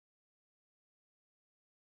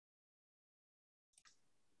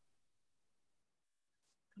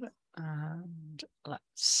And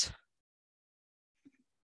let's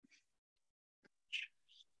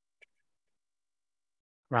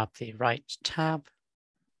grab the right tab.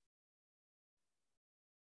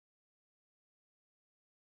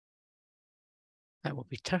 That would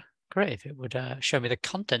be great if it would show me the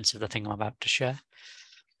contents of the thing I'm about to share.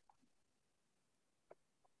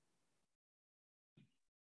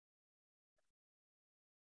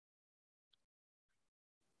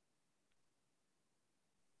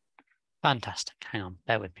 Fantastic. Hang on,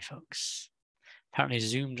 bear with me, folks. Apparently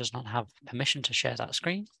Zoom does not have permission to share that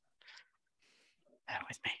screen. Bear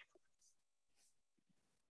with me.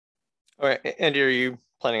 All right, Andy, are you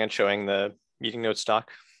planning on showing the meeting notes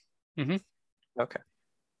doc? Mm-hmm. Okay.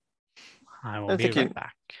 I will be right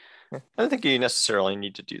back. I don't think you necessarily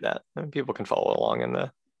need to do that. People can follow along in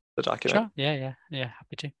the document. Sure, yeah,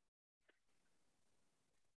 happy to.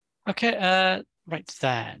 Okay, right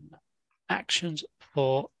then. Actions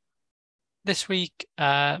for this week,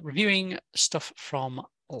 reviewing stuff from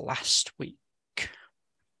last week.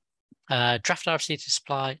 Draft RFC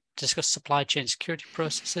to discuss supply chain security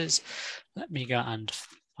processes. Let me go and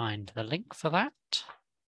find the link for that.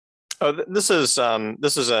 Oh, this is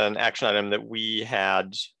an action item that we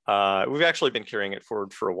had. We've actually been carrying it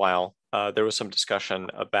forward for a while. There was some discussion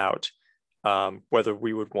about whether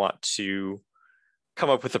we would want to come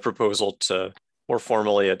up with a proposal to more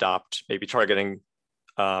formally adopt, maybe targeting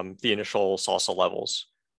the initial SLSA levels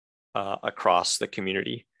across the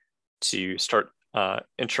community to start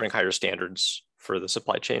ensuring higher standards for the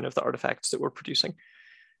supply chain of the artifacts that we're producing.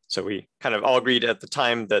 So we kind of all agreed at the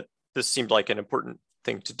time that this seemed like an important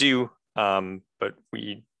thing to do, but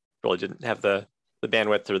we really didn't have the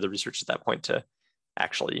bandwidth or the research at that point to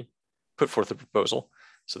actually put forth a proposal.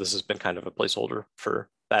 So this has been kind of a placeholder for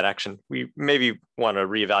that action. We maybe want to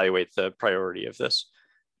reevaluate the priority of this,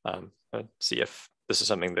 and see if this is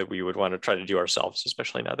something that we would want to try to do ourselves,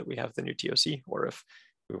 especially now that we have the new TOC, or if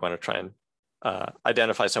we want to try and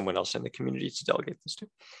identify someone else in the community to delegate this to.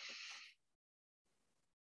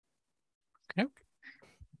 Okay.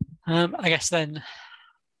 I guess then,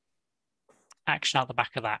 action out the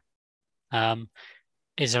back of that.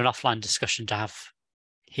 Is there an offline discussion to have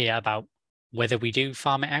here about whether we do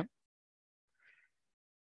farm it out?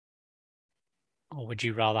 Or would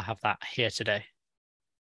you rather have that here today?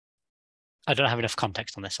 I don't have enough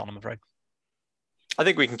context on this one, I'm afraid. I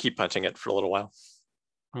think we can keep punching it for a little while.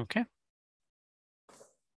 Okay.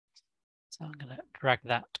 So I'm going to drag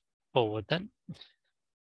that forward then.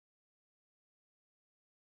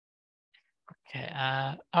 Okay,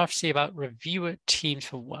 RFC about reviewer teams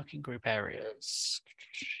for working group areas.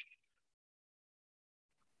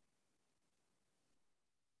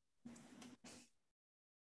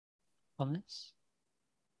 On this.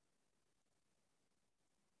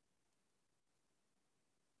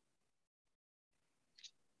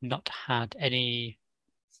 Not had any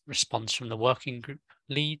response from the working group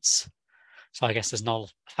leads. So I guess there's not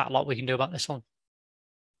a fat lot we can do about this one.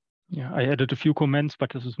 Yeah, I added a few comments,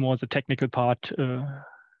 but this is more the technical part.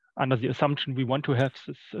 Under the assumption we want to have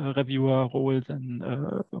this reviewer roles and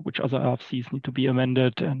which other RFCs need to be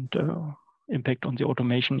amended and impact on the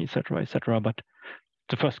automation, etc., etc. But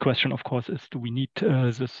the first question, of course, is do we need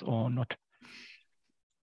this or not?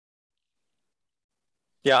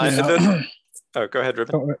 Yeah. Oh, go ahead,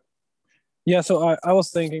 Ruben. Yeah, so I was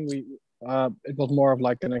thinking it was more of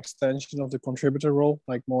like an extension of the contributor role,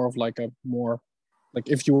 like more of like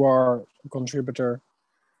if you are a contributor,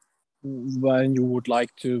 then you would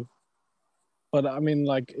like to, but I mean,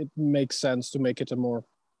 like it makes sense to make it a more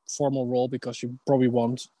formal role because you probably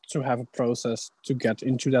want to have a process to get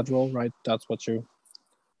into that role, right? That's what you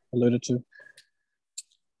alluded to.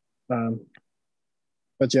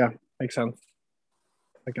 But yeah, makes sense,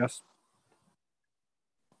 I guess.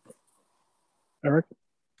 Eric?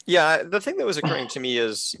 Yeah, the thing that was occurring to me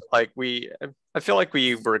is like I feel like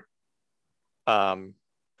we were kind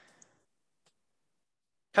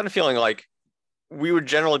of feeling like we would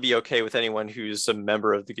generally be okay with anyone who's a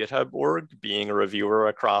member of the GitHub org being a reviewer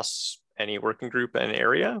across any working group and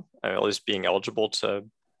area, at least being eligible to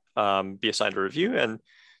be assigned a review.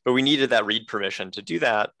 But we needed that read permission to do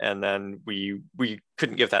that. And then we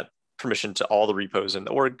couldn't give that permission to all the repos in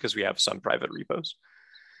the org because we have some private repos.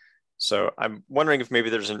 So I'm wondering if maybe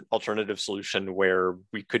there's an alternative solution where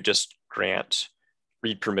we could just grant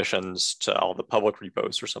read permissions to all the public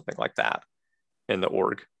repos or something like that in the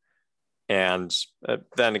org. And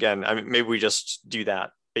then again, I mean, maybe we just do that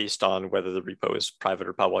based on whether the repo is private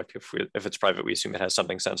or public. If it's private, we assume it has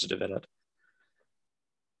something sensitive in it.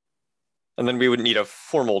 And then we would need a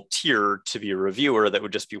formal tier to be a reviewer. That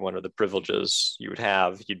would just be one of the privileges you would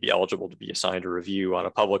have. You'd be eligible to be assigned a review on a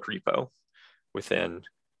public repo within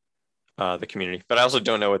the community. But I also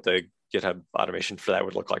don't know what the GitHub automation for that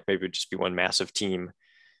would look like. Maybe it would just be one massive team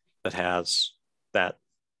that has that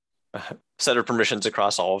set of permissions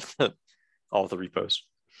across all of the repos.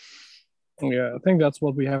 Yeah, I think that's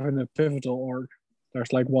what we have in a pivotal org.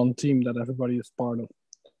 There's like one team that everybody is part of,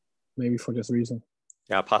 maybe for this reason.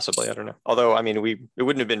 Yeah, possibly. I don't know. Although, I mean, it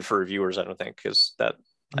wouldn't have been for reviewers, I don't think, because that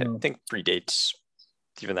I think predates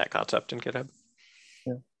even that concept in GitHub.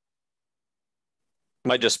 Yeah.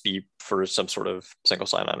 Might just be for some sort of single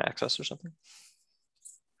sign-on access or something.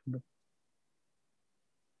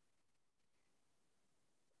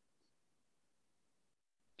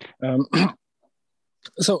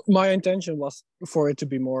 So my intention was for it to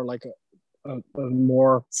be more like a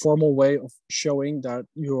more formal way of showing that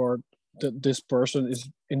this person is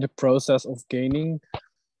in the process of gaining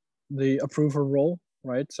the approver role,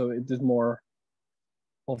 right? So it is more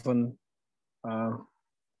of an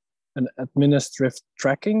administrative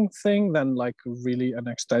tracking thing than like really an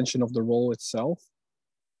extension of the role itself,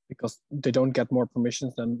 because they don't get more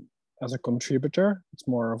permissions than as a contributor. It's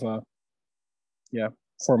more of a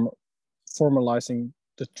formalizing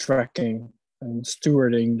the tracking and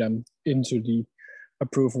stewarding them into the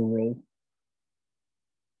approval role.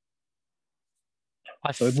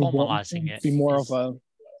 By So formalizing it, be more of a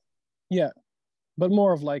but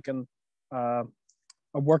more of like a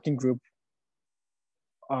working group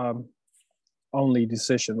only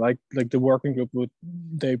decision. Like the working group would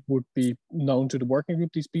be known to the working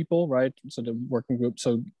group, these people, right? So the working group,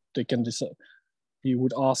 so they can decide. You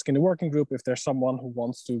would ask in the working group if there's someone who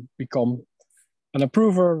wants to become an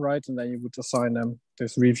approver, right? And then you would assign them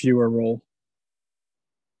this reviewer role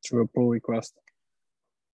through a pull request.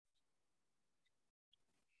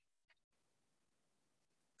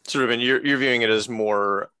 So Ruben, you're viewing it as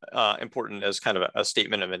more important as kind of a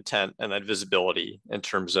statement of intent and then visibility in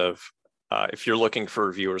terms of if you're looking for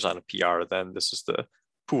reviewers on a PR, then this is the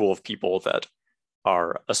pool of people that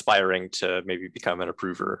are aspiring to maybe become an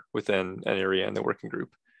approver within an area in the working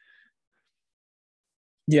group.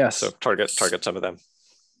 Yes. So target some of them.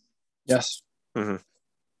 Yes. Mm-hmm.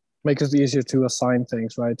 Makes it easier to assign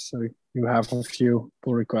things, right? So you have a few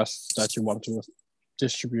pull requests that you want to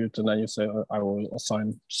distribute, and then you say, I will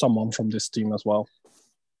assign someone from this team as well.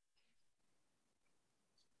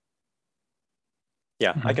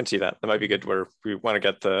 Yeah, I can see that. That might be good where we want to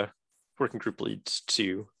get the working group leads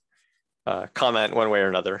to comment one way or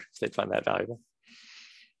another if they'd find that valuable.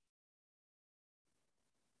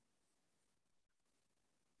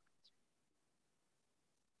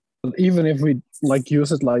 Even if we like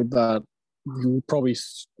use it like that, you probably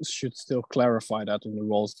should still clarify that in the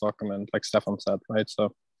roles document, like Stephan said, right?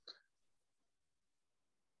 So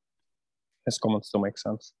his comments still make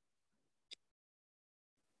sense.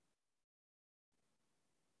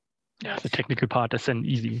 Yeah, the technical part is then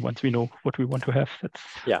easy once we know what we want to have.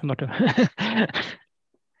 That's not a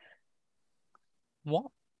What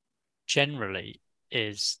generally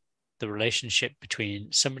is the relationship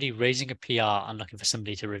between somebody raising a PR and looking for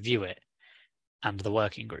somebody to review it and the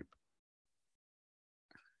working group?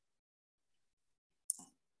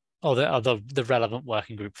 Or the relevant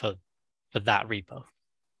working group for that repo?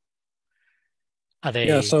 Are they?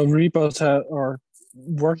 Yeah, so repos or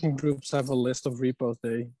working groups have a list of repos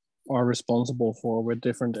they are responsible for with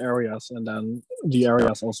different areas, and then the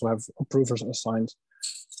areas also have approvers assigned.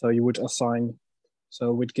 So you would assign,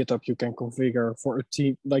 so with GitHub you can configure for a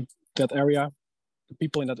team, like that area, the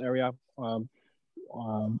people in that area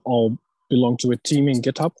all belong to a team in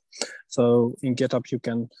GitHub. So in GitHub you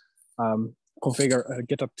can configure a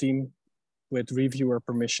GitHub team with reviewer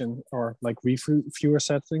permission or like reviewer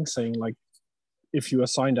settings, saying like, if you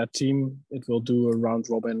assign that team, it will do a round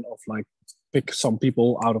robin of like pick some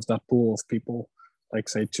people out of that pool of people, like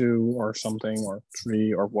say 2 or something, or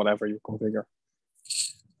 3 or whatever you configure.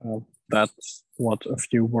 That's what a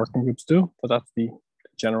few working groups do, but that's the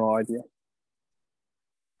general idea.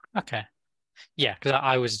 Okay. Yeah, because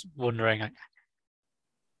I was wondering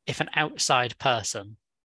if an outside person,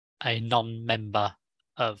 a non-member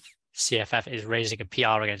of CFF, is raising a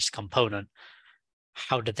PR against a component,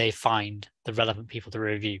 how did they find the relevant people to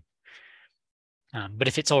review? But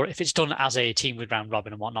if it's done as a team with round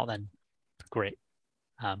robin and whatnot, then great.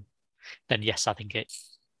 Then yes, I think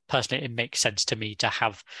it makes sense to me to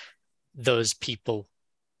have those people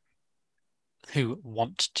who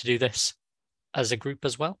want to do this as a group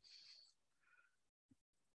as well.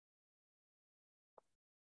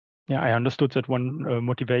 Yeah, I understood that one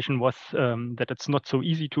motivation was that it's not so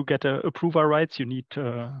easy to get approver rights. You need,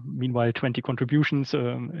 meanwhile, 20 contributions.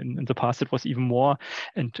 In the past, it was even more.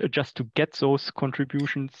 And just to get those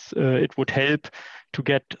contributions, it would help to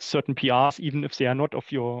get certain PRs, even if they are not of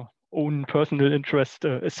your own personal interest,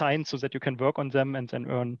 assigned so that you can work on them and then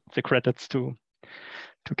earn the credits to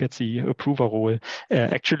get the approver role.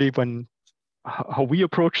 Actually, how we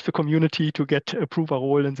approached the community to get approver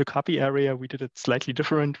role in the copy area, we did it slightly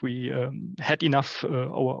different. We had enough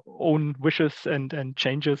our own wishes and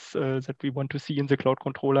changes that we want to see in the cloud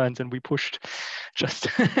controller, and then we pushed just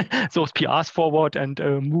those PRs forward and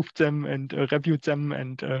moved them and reviewed them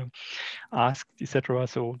and asked, etc.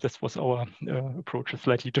 So this was our approach,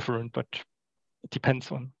 slightly different, but it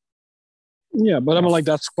depends on. Yeah, but I mean, like,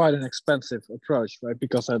 that's quite an expensive approach, right?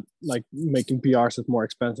 Because like making PRs is more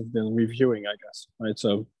expensive than reviewing, I guess, right?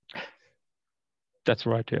 So that's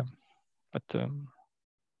right, yeah. But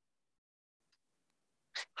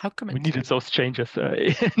how come we needed those changes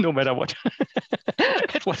no matter what?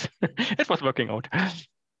 it was working out.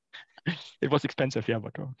 It was expensive, yeah,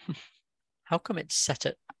 but how come it's set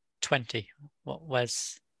at 20? What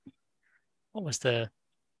was the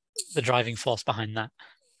driving force behind that?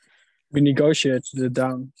 We negotiated it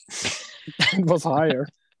down. It was higher.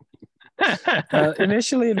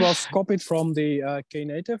 Initially, it was copied from the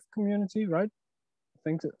Knative community, right? I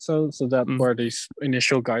think so. So that's where these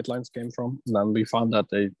initial guidelines came from. And then we found that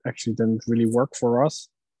they actually didn't really work for us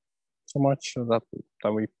so much, so that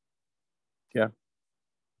we,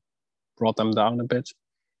 brought them down a bit.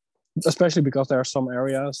 Especially because there are some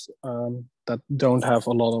areas that don't have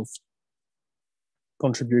a lot of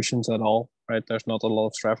contributions at all, right? There's not a lot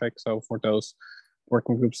of traffic. So for those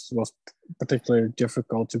working groups, it was particularly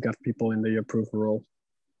difficult to get people in the approval role.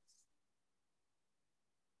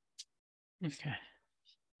 Okay.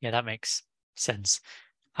 Yeah, that makes sense.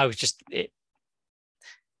 I was just, it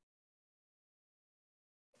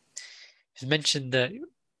mentioned that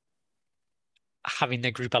having the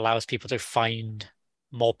group allows people to find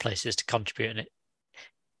more places to contribute, and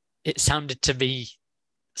it sounded to me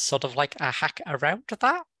sort of like a hack around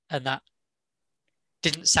that, and that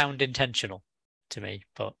didn't sound intentional to me,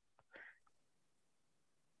 but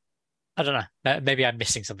I don't know. Maybe I'm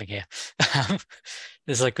missing something here.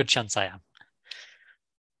 There's a good chance I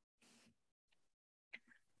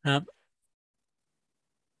am.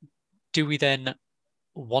 Do we then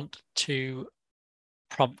want to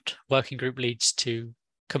prompt working group leads to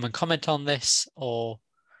come and comment on this, or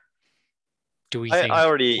do we think I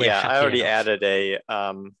already added a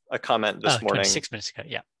comment this morning 26 minutes ago.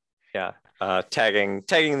 Yeah, tagging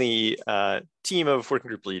the team of working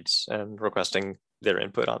group leads and requesting their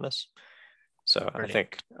input on this. So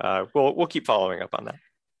brilliant. I think we'll keep following up on that.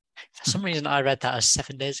 For some reason, I read that as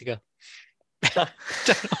 7 days ago. Don't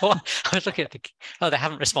know why. I was looking at thinking, oh, they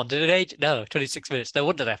haven't responded in age. No, 26 minutes. No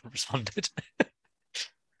wonder they haven't responded.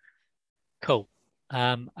 Cool.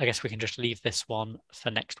 I guess we can just leave this one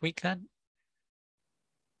for next week then.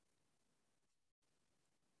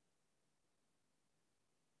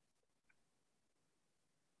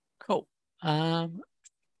 Cool.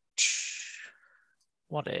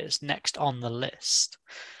 What is next on the list?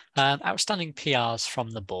 Outstanding PRs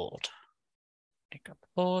from the board.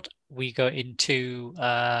 We go into.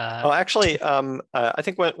 Actually, I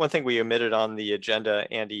think one thing we omitted on the agenda,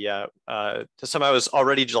 Andy, somehow was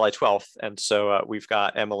already July 12th, and so we've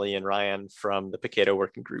got Emily and Ryan from the Paketo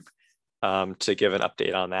working group to give an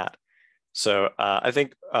update on that. So I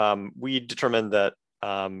think we determined that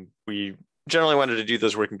we generally wanted to do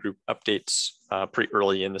those working group updates pretty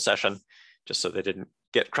early in the session, just so they didn't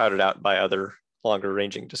get crowded out by other longer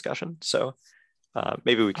ranging discussion. So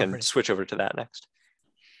maybe we can switch over to that next.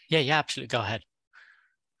 Yeah, absolutely. Go ahead.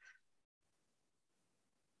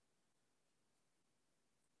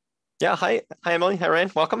 Yeah, hi Emily, hi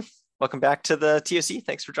Ryan, welcome back to the TOC.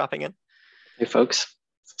 Thanks for dropping in. Hey folks.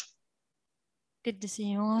 Good to see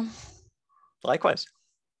you all. Likewise.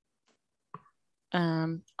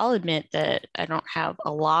 I'll admit that I don't have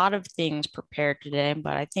a lot of things prepared today,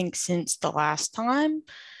 but I think since the last time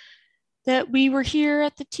that we were here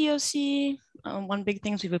at the TOC, one big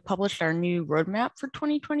thing is we've published our new roadmap for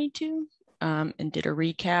 2022 and did a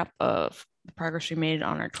recap of the progress we made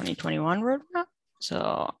on our 2021 roadmap.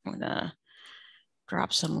 So I'm gonna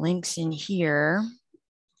drop some links in here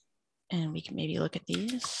and we can maybe look at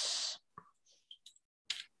these.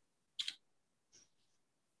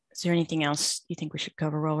 Is there anything else you think we should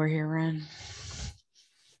cover while we're here, Ryan?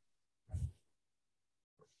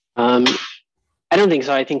 I don't think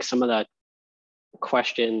so. I think some of the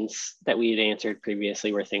questions that we had answered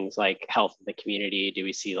previously were things like health of the community. Do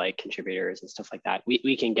we see like contributors and stuff like that?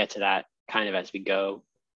 We can get to that kind of as we go,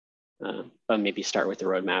 but maybe start with the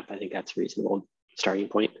roadmap. I think that's a reasonable starting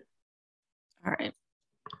point. All right.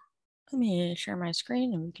 Let me share my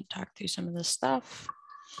screen and we can talk through some of this stuff.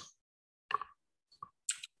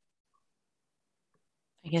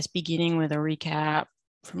 I guess beginning with a recap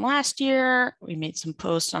from last year, we made some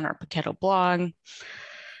posts on our Paketo blog.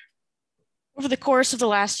 Over the course of the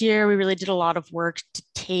last year, we really did a lot of work to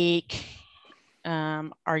take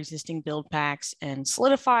our existing build packs and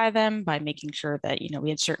solidify them by making sure that we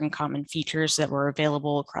had certain common features that were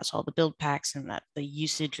available across all the build packs and that the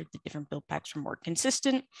usage of the different build packs were more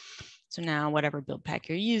consistent. So now whatever build pack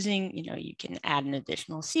you're using, you can add an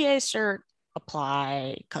additional CA cert,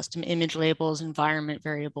 apply custom image labels, environment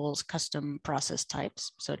variables, custom process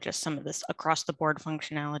types. So just some of this across the board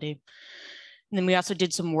functionality. And then we also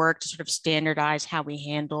did some work to sort of standardize how we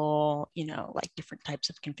handle, like different types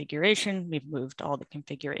of configuration. We've moved all the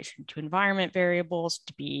configuration to environment variables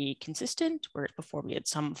to be consistent, whereas before we had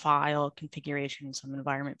some file configuration, some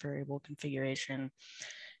environment variable configuration.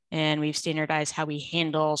 And we've standardized how we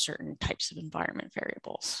handle certain types of environment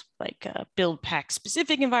variables, like a build pack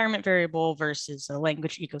specific environment variable versus a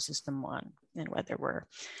language ecosystem one, and whether we're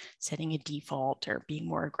setting a default or being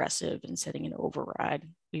more aggressive and setting an override.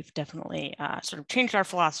 We've definitely sort of changed our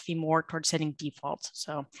philosophy more towards setting defaults.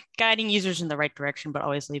 So guiding users in the right direction, but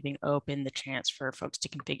always leaving open the chance for folks to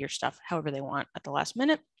configure stuff however they want at the last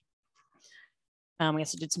minute. We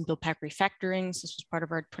also did some build pack refactorings. This was part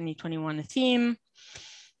of our 2021 theme.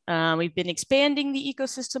 We've been expanding the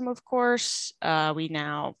ecosystem, of course. We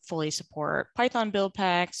now fully support Python build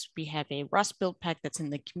packs. We have a Rust build pack that's in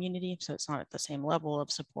the community, so it's not at the same level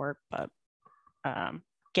of support, but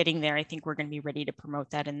getting there. I think we're going to be ready to promote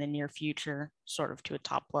that in the near future, sort of to a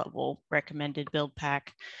top level recommended build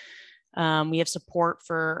pack. We have support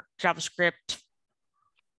for JavaScript,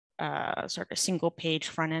 sort of single page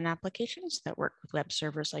front end applications that work with web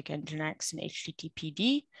servers like Nginx and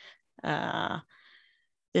HTTPD.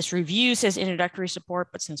 This review says introductory support,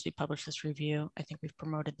 but since we published this review, I think we've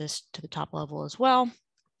promoted this to the top level as well.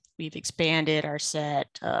 We've expanded our set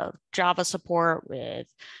of Java support with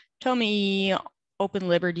Tomy, Open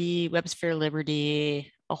Liberty, WebSphere Liberty,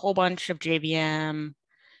 a whole bunch of JVM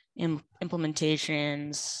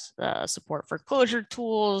implementations, support for closure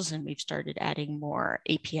tools, and we've started adding more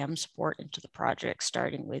APM support into the project,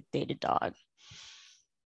 starting with Datadog.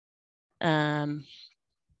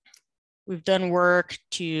 We've done work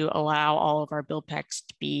to allow all of our build packs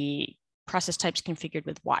to be process types configured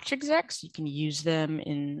with watch execs. You can use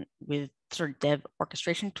them with sort of dev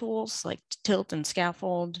orchestration tools like Tilt and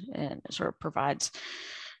Scaffold, and it sort of provides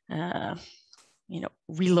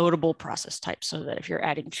reloadable process types so that if you're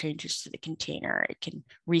adding changes to the container, it can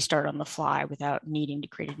restart on the fly without needing to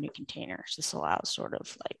create a new container. So this allows sort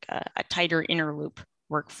of like a tighter inner loop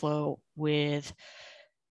workflow with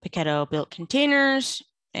Paketo built containers.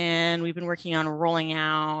 And we've been working on rolling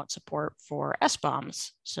out support for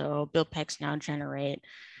SBOMs. So build packs now generate,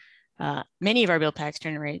 many of our build packs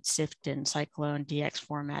generate Sift and Cyclone DX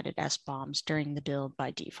formatted SBOMs during the build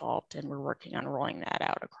by default. And we're working on rolling that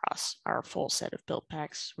out across our full set of build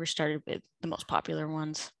packs. We started with the most popular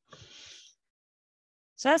ones.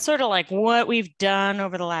 So that's sort of like what we've done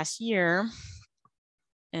over the last year.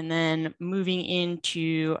 And then moving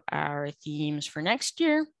into our themes for next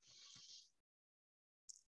year.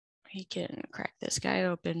 We can crack this guy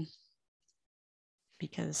open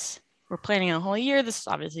because we're planning a whole year. This is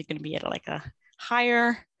obviously going to be at like a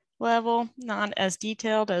higher level, not as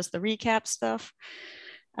detailed as the recap stuff.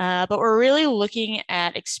 But we're really looking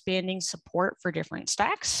at expanding support for different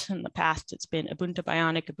stacks. In the past, it's been Ubuntu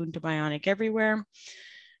Bionic everywhere.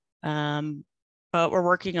 But we're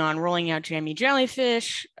working on rolling out Jammy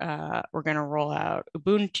Jellyfish. We're going to roll out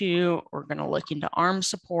Ubuntu. We're going to look into ARM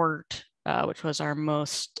support, which was our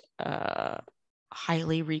most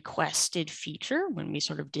highly requested feature when we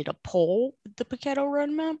sort of did a poll with the Paketo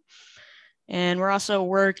roadmap. And we're also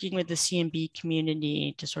working with the CMB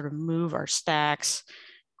community to sort of move our stacks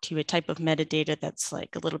to a type of metadata that's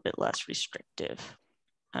like a little bit less restrictive.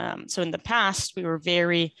 So in the past, we were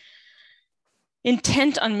very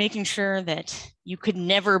intent on making sure that you could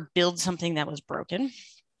never build something that was broken.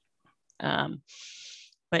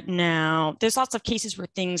 But now there's lots of cases where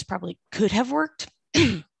things probably could have worked,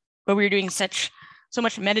 but we were doing so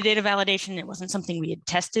much metadata validation. It wasn't something we had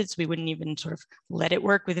tested, so we wouldn't even sort of let it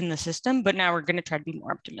work within the system. But now we're going to try to be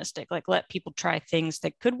more optimistic, like let people try things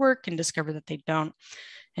that could work and discover that they don't.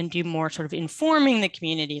 and do more sort of informing the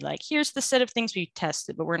community, like, here's the set of things we've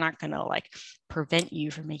tested, but we're not going to like prevent you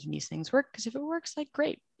from making these things work, because if it works, like,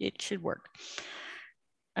 great, it should work.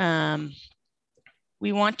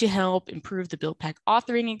 We want to help improve the buildpack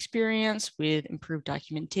authoring experience with improved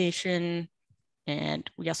documentation. And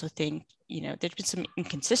we also think, you know, there's been some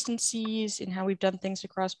inconsistencies in how we've done things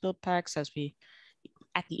across buildpacks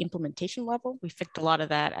at the implementation level. We fixed a lot of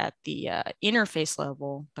that at the interface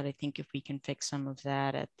level, but I think if we can fix some of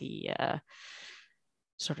that at the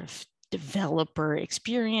sort of developer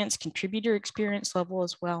experience, contributor experience level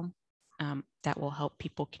as well, that will help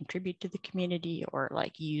people contribute to the community or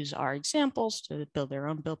like use our examples to build their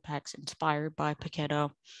own build packs inspired by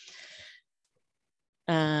Paketo.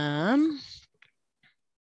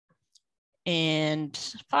 And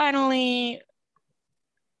finally,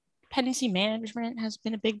 dependency management has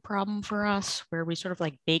been a big problem for us, where we sort of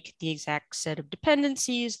like bake the exact set of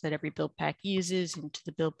dependencies that every build pack uses into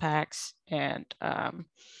the build packs. And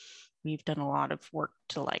we've done a lot of work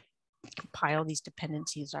to like compile these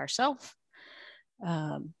dependencies ourselves.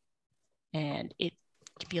 And it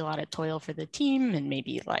can be a lot of toil for the team and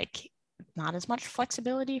maybe like not as much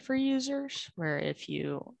flexibility for users, where if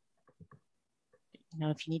you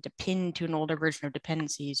need to pin to an older version of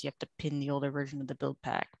dependencies, you have to pin the older version of the build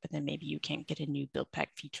pack, but then maybe you can't get a new build pack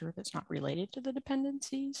feature that's not related to the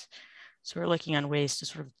dependencies. So we're looking on ways to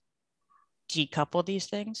sort of decouple these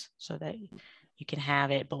things so that you can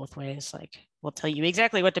have it both ways. Like, we'll tell you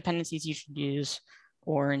exactly what dependencies you should use,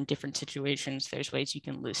 or in different situations, there's ways you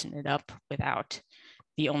can loosen it up without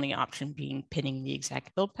the only option being pinning the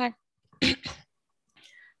exact build pack.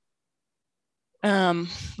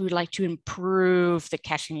 We would like to improve the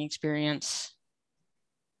caching experience.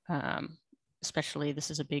 Especially, this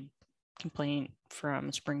is a big complaint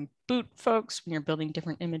from Spring Boot folks. When you're building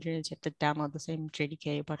different images, you have to download the same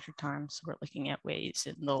JDK a bunch of times. So we're looking at ways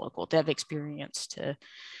in the local dev experience to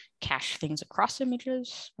cache things across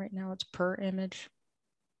images. Right now it's per image.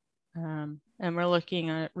 And we're looking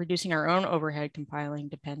at reducing our own overhead compiling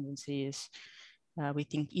dependencies. We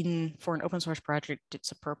think for an open source project,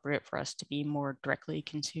 it's appropriate for us to be more directly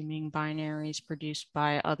consuming binaries produced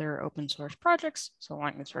by other open source projects. So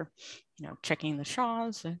long as we're, checking the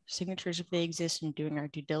SHAs, the signatures if they exist, and doing our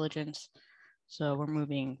due diligence. So we're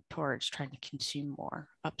moving towards trying to consume more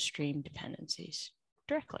upstream dependencies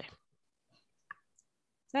directly.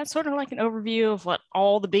 That's sort of like an overview of what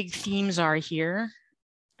all the big themes are here.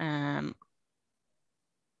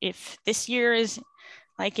 If this year is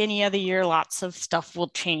like any other year, lots of stuff will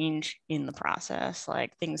change in the process.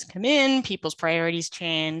 Like, things come in, people's priorities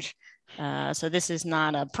change. So this is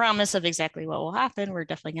not a promise of exactly what will happen. We're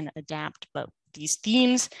definitely going to adapt, but these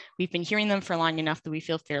themes, we've been hearing them for long enough that we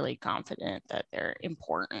feel fairly confident that they're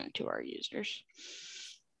important to our users.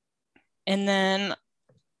 And then,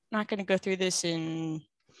 not going to go through this in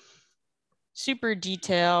super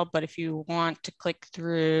detail, but if you want to click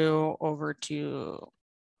through over to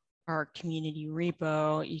our community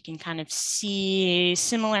repo, you can kind of see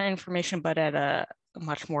similar information, but at a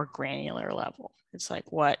much more granular level. It's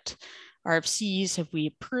like, what RFCs have we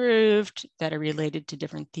approved that are related to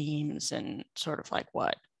different themes, and sort of like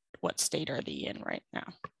what state are they in right now.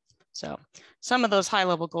 So some of those high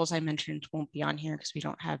level goals I mentioned won't be on here because we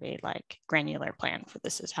don't have a like granular plan for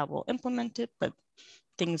this is how we'll implement it, but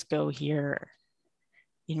things go here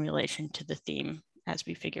in relation to the theme as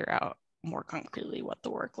we figure out more concretely what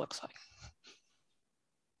the work looks like.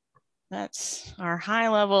 That's our high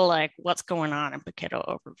level, like, what's going on in Paketo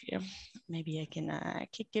overview. Maybe I can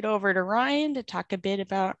kick it over to Ryan to talk a bit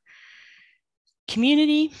about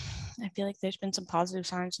community. I feel like there's been some positive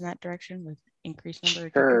signs in that direction with increased number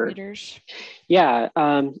of contributors. Yeah,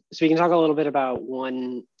 so we can talk a little bit about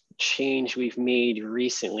one change we've made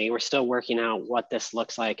recently. We're still working out what this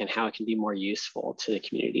looks like and how it can be more useful to the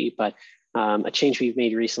community, but a change we've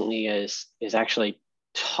made recently is actually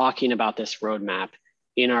talking about this roadmap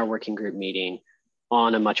in our working group meeting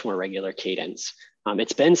on a much more regular cadence.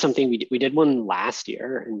 It's been something we did one last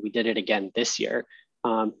year, and we did it again this year.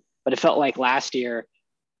 But it felt like last year,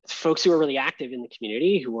 folks who were really active in the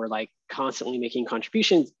community, who were like constantly making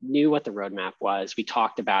contributions, knew what the roadmap was. We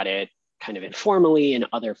talked about it kind of informally in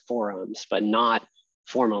other forums, but not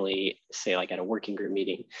formally, say like at a working group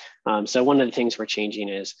meeting. So one of the things we're changing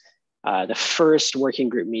is the first working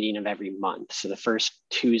group meeting of every month. So the first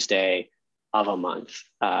Tuesday of a month,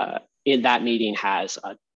 in that meeting has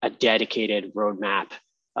a dedicated roadmap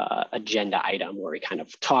agenda item where we kind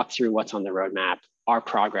of talk through what's on the roadmap, our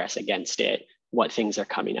progress against it, what things are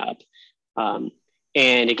coming up. And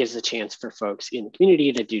it gives a chance for folks in the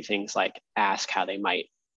community to do things like ask how they might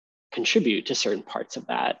contribute to certain parts of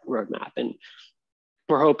that roadmap. And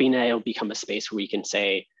we're hoping that it'll become a space where we can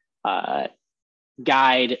say,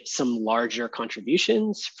 guide some larger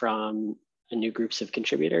contributions from new groups of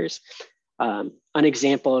contributors. An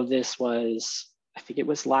example of this was, I think it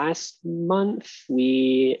was last month,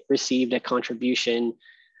 we received a contribution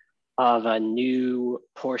of a new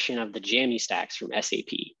portion of the Jammy stacks from SAP.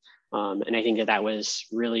 And I think that that was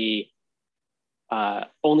really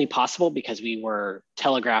only possible because we were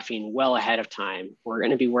telegraphing well ahead of time. We're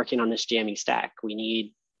going to be working on this Jammy stack. We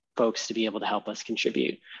need folks to be able to help us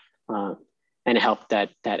contribute. And it helped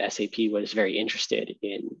that SAP was very interested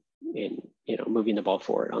in moving the ball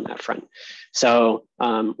forward on that front. So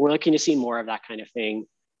we're looking to see more of that kind of thing.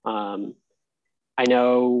 I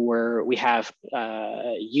know we have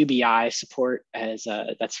UBI support as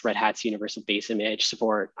that's Red Hat's Universal Base Image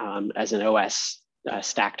support as an OS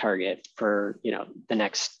stack target for the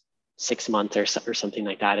next 6 months or something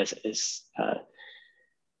like that is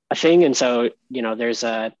a thing. And so there's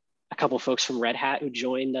a couple of folks from Red Hat who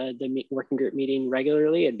join the working group meeting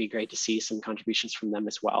regularly. It'd be great to see some contributions from them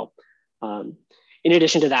as well. In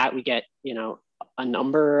addition to that, we get a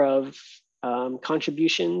number of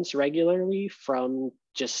contributions regularly from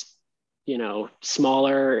just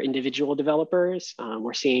smaller individual developers.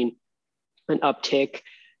 We're seeing an uptick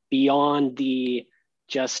beyond the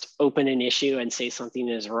just open an issue and say something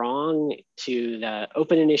is wrong to the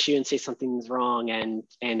open an issue and say something is wrong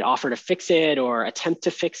and offer to fix it or attempt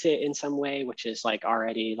to fix it in some way, which is like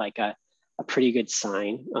already like a pretty good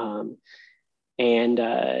sign.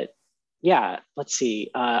 Yeah, let's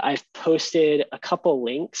see. I've posted a couple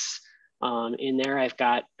links in there. I've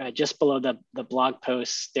got just below the blog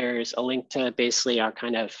post, there's a link to basically our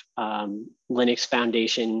kind of Linux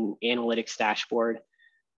Foundation analytics dashboard.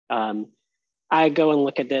 I go and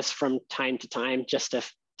look at this from time to time just to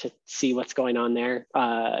see what's going on there,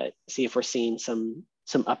 see if we're seeing some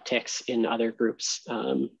upticks in other groups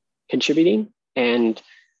contributing. And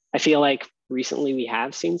I feel like recently we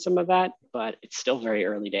have seen some of that, but it's still very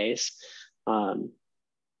early days.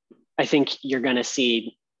 I think you're going to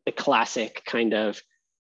see the classic kind of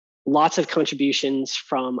lots of contributions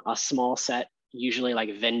from a small set, usually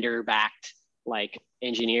like vendor-backed like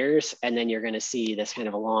engineers, and then you're going to see this kind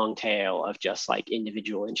of a long tail of just like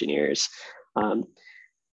individual engineers.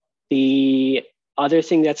 The other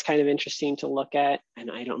thing that's kind of interesting to look at,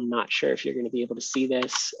 and I'm not sure if you're going to be able to see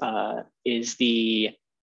this, is the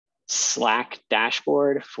Slack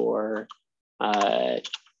dashboard for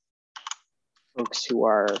folks who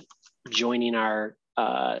are joining our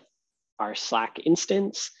Slack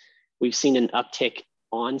instance. We've seen an uptick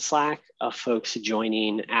on Slack of folks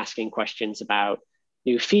joining, asking questions about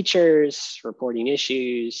new features, reporting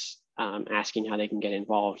issues, asking how they can get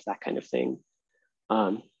involved, that kind of thing.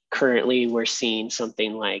 Currently, we're seeing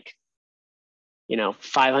something like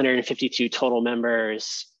 552 total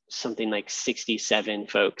members, something like 67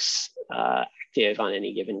 folks active on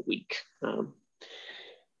any given week.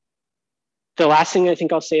 The last thing I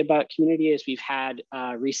think I'll say about community is we've had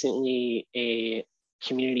recently a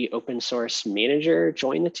community open source manager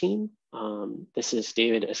join the team. This is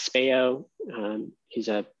David Espeo. He's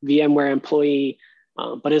a VMware employee,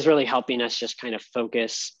 but is really helping us just kind of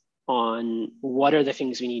focus on what are the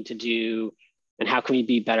things we need to do and how can we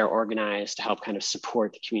be better organized to help kind of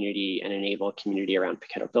support the community and enable a community around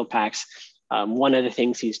Paketo build packs. One of the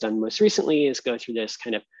things he's done most recently is go through this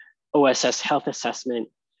kind of OSS health assessment.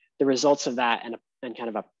 The results of that and kind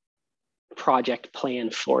of a project plan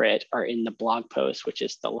for it are in the blog post, which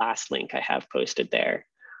is the last link I have posted there.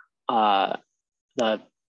 The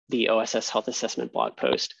OSS health assessment blog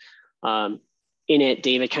post. In it,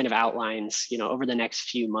 David kind of outlines, over the next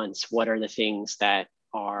few months, what are the things that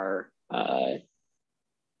our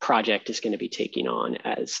project is going to be taking on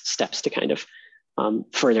as steps to kind of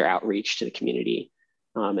further outreach to the community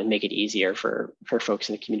and make it easier for folks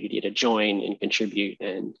in the community to join and contribute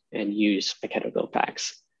and use Paketo build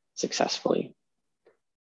packs successfully.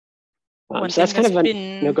 So that's kind of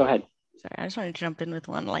no, go ahead. Sorry, I just want to jump in with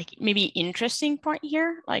one like maybe interesting point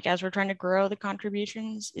here, like as we're trying to grow the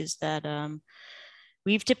contributions, is that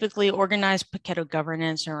we've typically organized Paketo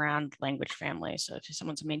governance around language family. So if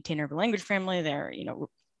someone's a maintainer of a language family, they're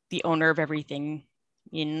the owner of everything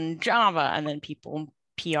in Java, and then people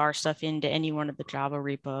PR stuff into any one of the Java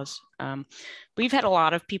repos. We've had a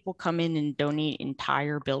lot of people come in and donate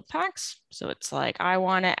entire build packs. So it's like, I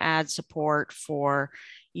want to add support for,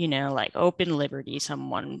 like Open Liberty,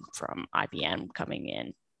 someone from IBM coming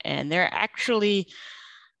in, and they're actually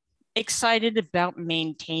excited about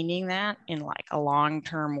maintaining that in like a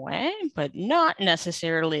long-term way, but not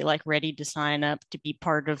necessarily like ready to sign up to be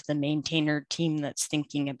part of the maintainer team that's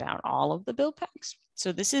thinking about all of the build packs.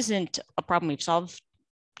 So this isn't a problem we've solved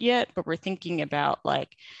yet, but we're thinking about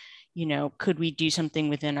like, you know, could we do something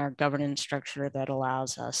within our governance structure that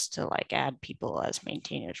allows us to like add people as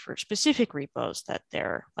maintainers for specific repos that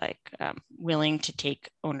they're like willing to take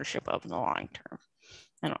ownership of in the long term.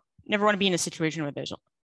 I don't never want to be in a situation where there's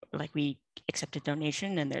like we accept a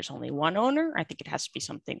donation and there's only one owner. I think it has to be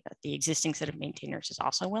something that the existing set of maintainers is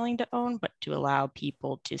also willing to own, but to allow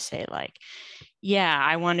people to say like, yeah,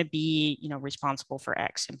 I want to be, you know, responsible for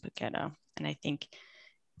X in Paketo. And I think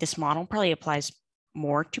this model probably applies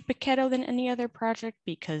more to Paketo than any other project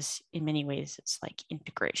because in many ways it's like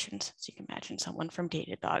integrations. So you can imagine someone from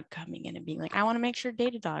Datadog coming in and being like, I want to make sure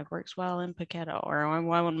Datadog works well in Paketo, or I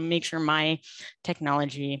want to make sure my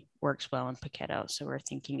technology works well in Paketo. So we're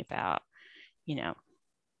thinking about, you know,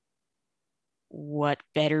 what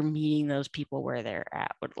better meeting those people where they're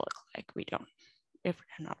at would look like. We don't, if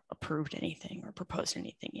we're not approved anything or proposed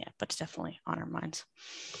anything yet, but it's definitely on our minds.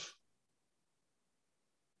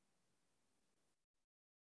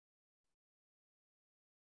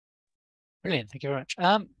 Brilliant, thank you very much.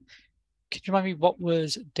 Could you remind me what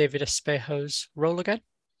was David Espejo's role again?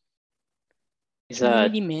 He's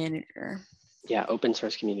community manager. Yeah, open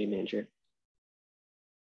source community manager.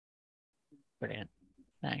 Brilliant,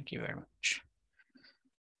 thank you very much.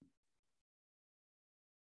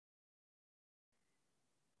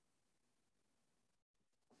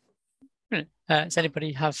 Brilliant. Does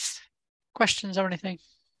anybody have questions or anything?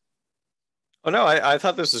 Oh no, I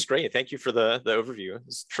thought this was great. Thank you for the overview.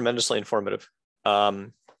 It's tremendously informative.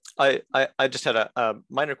 I just had a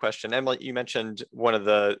minor question. Emily, you mentioned one of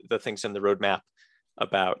the things in the roadmap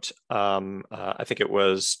about I think it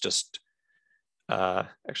was just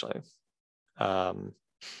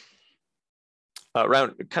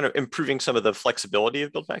around kind of improving some of the flexibility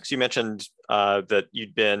of buildpacks. You mentioned that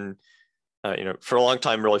you'd been you know, for a long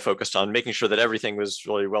time really focused on making sure that everything was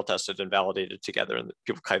really well tested and validated together, and that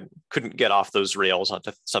people kind of couldn't get off those rails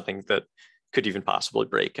onto something that could even possibly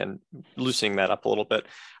break, and loosening that up a little bit.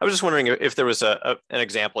 I was just wondering if there was an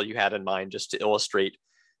example you had in mind just to illustrate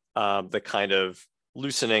the kind of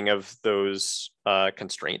loosening of those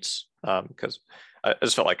constraints, because I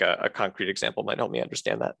just felt like a concrete example might help me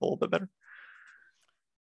understand that a little bit better.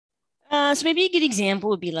 So maybe a good example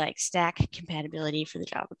would be like stack compatibility for the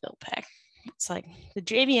Java buildpack. It's like the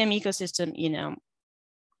JVM ecosystem, you know,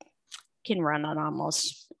 can run on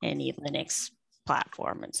almost any Linux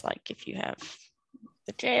platform. It's like if you have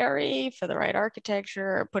the JRE for the right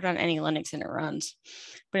architecture, or put on any Linux and it runs.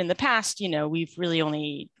 But in the past, you know, we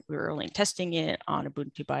were only testing it on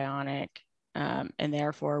Ubuntu Bionic, and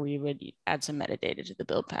therefore we would add some metadata to the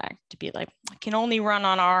buildpack to be like, I can only run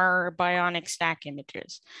on our Bionic stack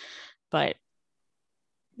images. But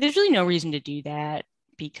there's really no reason to do that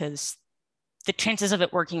because the chances of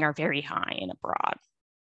it working are very high in a broad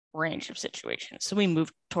range of situations. So we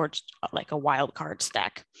moved towards like a wildcard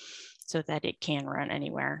stack so that it can run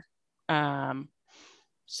anywhere.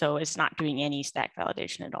 So it's not doing any stack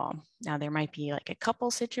validation at all. Now there might be like a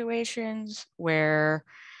couple situations where,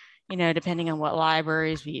 you know, depending on what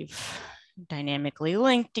libraries we've dynamically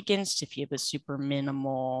linked against, if you have a super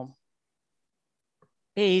minimal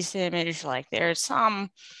base image, like there's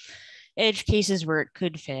some edge cases where it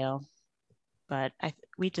could fail, but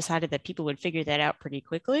we decided that people would figure that out pretty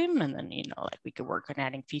quickly, and then, you know, like we could work on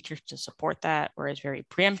adding features to support that, whereas very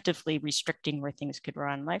preemptively restricting where things could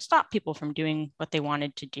run, like stop people from doing what they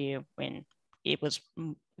wanted to do when it was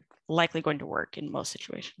likely going to work in most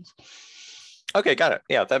situations. Okay, got it.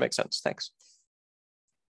 Yeah, that makes sense. Thanks.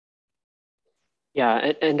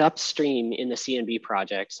 Yeah, and upstream in the CNB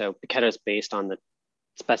project, so Paketo is based on the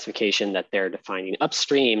specification that they're defining.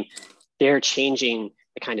 Upstream, they're changing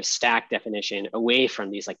the kind of stack definition away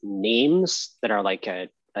from these like names that are like a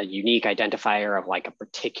unique identifier of like a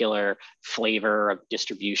particular flavor of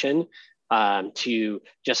distribution, to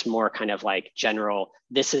just more kind of like general,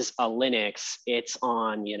 this is a Linux, it's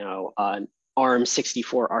on, you know, an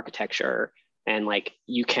ARM64 architecture, and like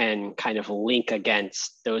you can kind of link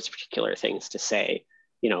against those particular things to say,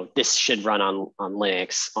 you know, this should run on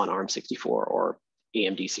Linux on ARM64 or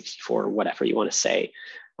AMD 64, or whatever you want to say,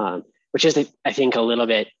 which is, I think, a little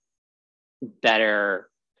bit better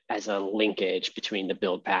as a linkage between the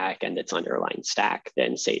build pack and its underlying stack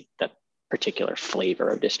than, say, the particular flavor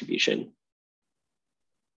of distribution.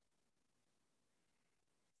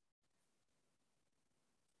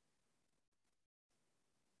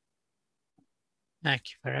 Thank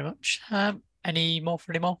you very much. Any more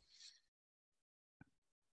for any more?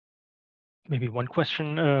 Maybe one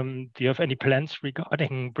question. Do you have any plans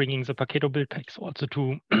regarding bringing the Paketo buildpacks also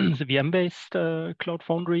to the VM-based Cloud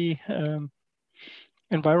Foundry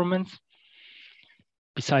environments?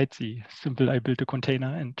 besides the simple I built a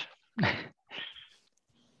container and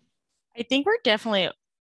I think we're definitely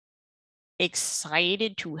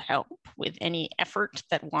excited to help with any effort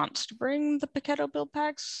that wants to bring the Paketo build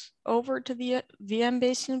packs over to the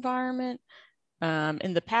VM-based environment.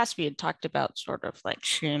 In the past, we had talked about sort of like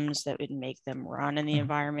shims that would make them run in the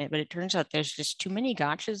environment, but it turns out there's just too many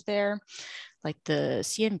gotchas there. Like the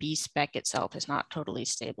CMB spec itself is not totally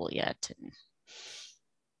stable yet, and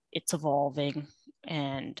it's evolving.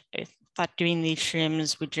 And I thought doing these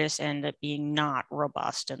shims would just end up being not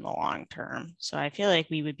robust in the long term. So I feel like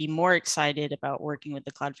we would be more excited about working with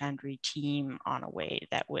the Cloud Foundry team on a way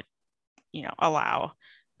that would, allow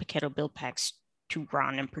Paketo build packs to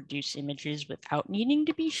run and produce images without needing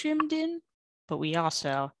to be shimmed in. But we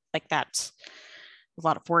also, that's a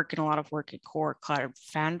lot of work at core Cloud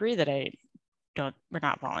Foundry that we're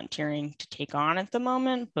not volunteering to take on at the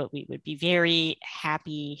moment, but we would be very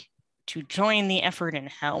happy to join the effort and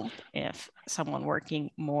help if someone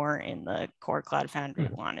working more in the core Cloud Foundry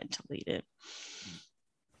wanted to lead it.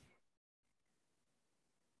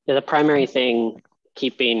 Yeah, the primary thing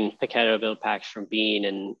keeping Paketo build packs from being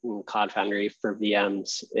in Cloud Foundry for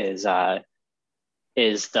VMs is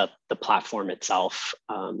the platform itself,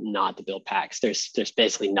 not the build packs. There's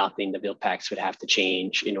basically nothing the build packs would have to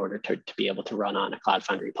change in order to be able to run on a Cloud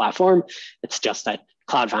Foundry platform. It's just that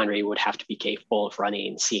Cloud Foundry would have to be capable of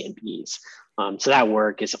running CNBs. So that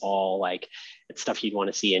work is all it's stuff you'd want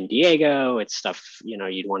to see in Diego. It's stuff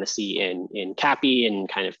you'd want to see in Cappy, and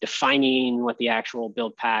kind of defining what the actual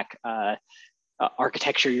build pack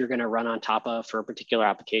architecture you're going to run on top of for a particular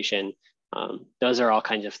application. Those are all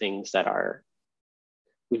kinds of things that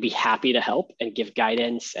we'd be happy to help and give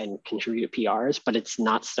guidance and contribute PRs, but it's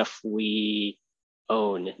not stuff we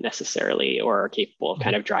own necessarily or are capable of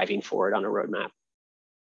kind of driving forward on a roadmap.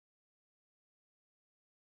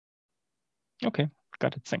 Okay,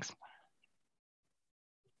 got it, thanks.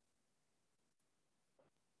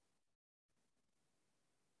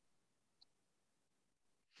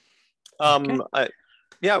 One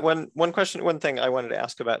thing I wanted to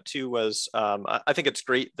ask about too was I think it's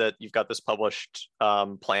great that you've got this published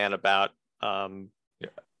plan about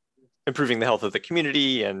improving the health of the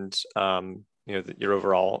community and your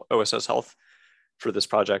overall OSS health for this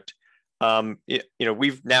project.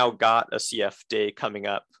 We've now got a CF day coming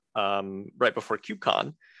up right before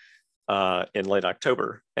KubeCon in late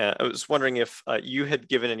October. And I was wondering if you had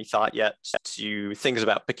given any thought yet to things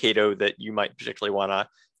about Paketo that you might particularly want to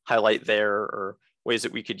highlight there, or ways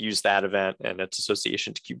that we could use that event and its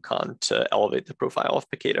association to KubeCon to elevate the profile of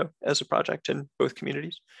Paketo as a project in both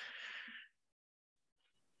communities.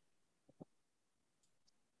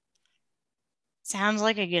 Sounds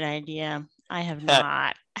like a good idea. I have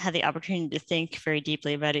not had the opportunity to think very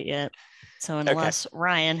deeply about it yet. So unless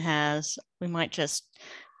Ryan has, we might just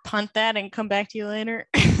punt that and come back to you later.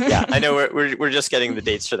 Yeah, I know we're just getting the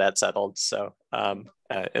dates for that settled. So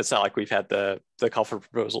it's not like we've had the call for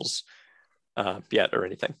proposals yet or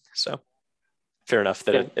anything. So fair enough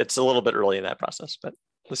that it's a little bit early in that process, but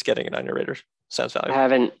just getting it on your radar sounds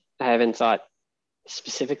valuable. I haven't thought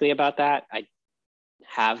specifically about that. I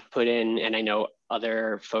have put in, and I know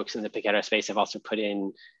other folks in the Paketo space have also put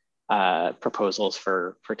in proposals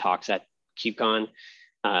for talks at KubeCon.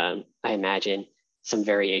 I imagine some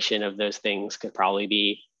variation of those things could probably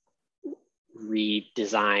be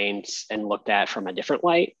redesigned and looked at from a different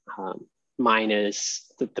light. Mine is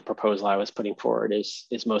the proposal I was putting forward is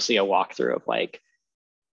mostly a walkthrough of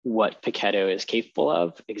what Paketo is capable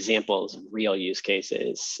of, examples of real use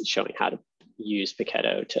cases showing how to use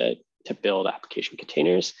Paketo to build application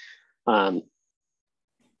containers.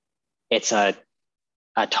 It's a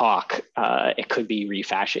talk. It could be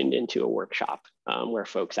refashioned into a workshop where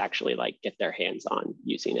folks actually get their hands on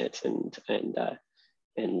using it and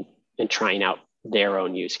trying out their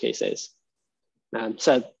own use cases.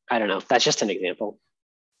 So I don't know. That's just an example.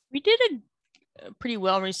 We did a pretty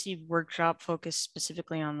well-received workshop focused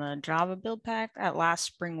specifically on the Java build pack at last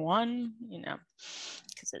Spring 1,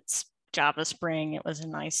 because it's Java Spring. It was a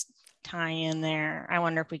nice tie-in there. I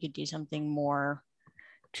wonder if we could do something more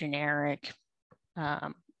generic,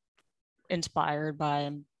 inspired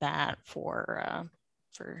by that for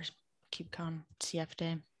KubeCon CF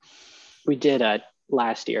Day. We did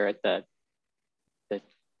last year at the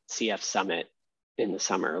CF Summit in the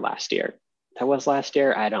summer last year. That was last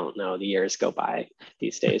year? I don't know. The years go by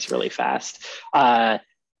these days really fast.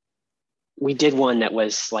 We did one that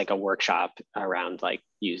was a workshop around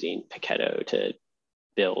using Paketo to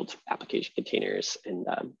build application containers. And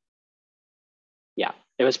yeah,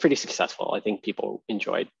 it was pretty successful. I think people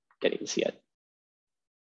enjoyed getting to see it.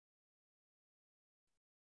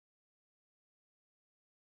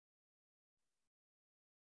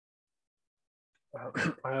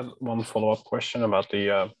 I had one follow-up question about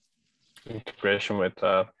the integration with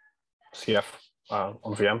CF on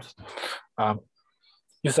VMs.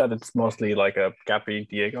 You said it's mostly like a Gappy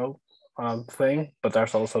Diego thing, but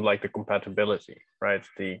there's also like the compatibility, right?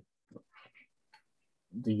 The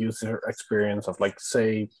user experience of, like,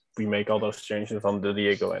 say we make all those changes on the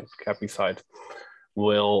Diego and Gappy side,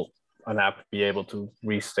 will an app be able to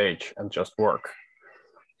restage and just work,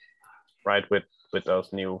 right, with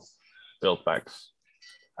those new build packs?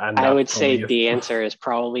 And I would say the answer is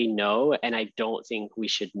probably no, and I don't think we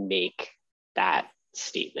should make that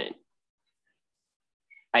statement.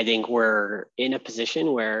 I think we're in a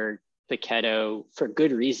position where Paketo, for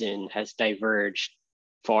good reason, has diverged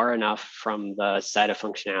far enough from the set of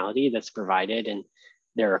functionality that's provided in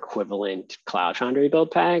their equivalent Cloud Foundry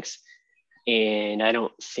build packs. And I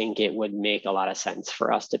don't think it would make a lot of sense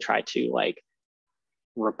for us to try to like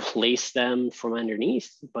replace them from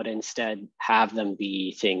underneath, but instead have them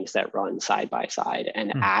be things that run side by side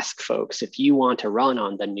and ask folks, if you want to run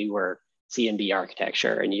on the newer CMB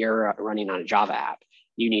architecture and you're running on a Java app,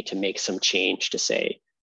 you need to make some change to say,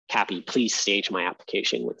 Cappy, please stage my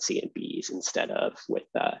application with CMBs instead of with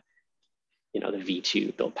the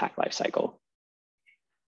V2 build pack lifecycle.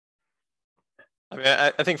 I mean,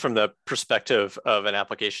 I think from the perspective of an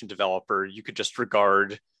application developer, you could just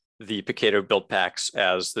regard the Paketo build packs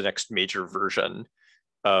as the next major version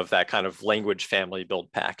of that kind of language family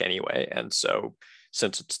build pack anyway. And so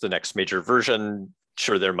since it's the next major version,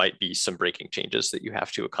 sure, there might be some breaking changes that you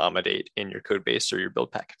have to accommodate in your code base or your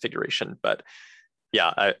build pack configuration. But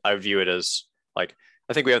yeah, I view it as like,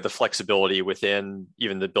 I think we have the flexibility within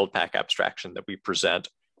even the build pack abstraction that we present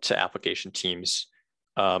to application teams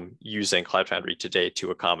using Cloud Foundry today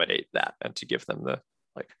to accommodate that and to give them the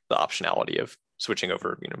optionality of switching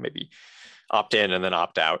over, maybe opt in and then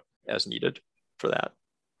opt out as needed for that.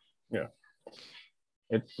 Yeah,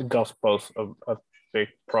 it does pose a big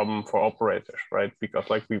problem for operators, right? Because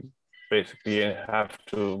like we basically have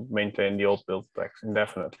to maintain the old build packs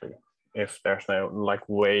indefinitely if there's no like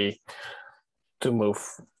way to move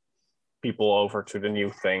people over to the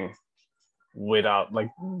new thing without, like,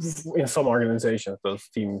 in some organizations, those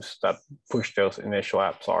teams that push those initial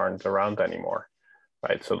apps aren't around anymore,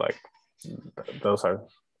 right? So like those are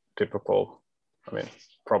typical,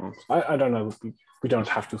 problems. I don't know, we don't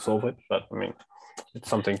have to solve it, but it's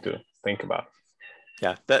something to think about.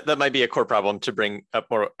 Yeah, that might be a core problem to bring up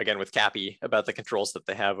more again with Cappy about the controls that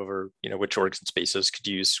they have over, which orgs and spaces could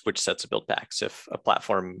use which sets of build packs if a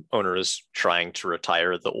platform owner is trying to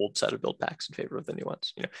retire the old set of build packs in favor of the new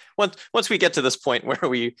ones. Once we get to this point where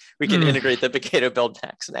we can integrate the Paketo build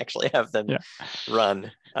packs and actually have them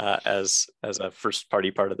run as a first party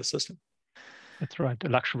part of the system. That's right, a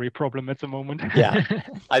luxury problem at the moment. Yeah,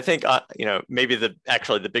 I think maybe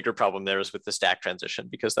the bigger problem there is with the stack transition,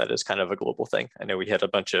 because that is kind of a global thing. I know we had a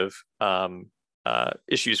bunch of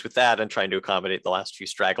issues with that and trying to accommodate the last few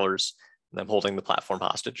stragglers and them holding the platform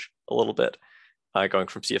hostage a little bit, going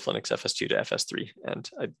from CF Linux FS2 to FS3. And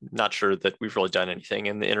I'm not sure that we've really done anything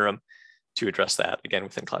in the interim to address that again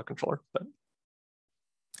within Cloud Controller, but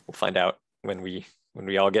we'll find out when we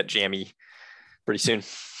all get Jammy pretty soon.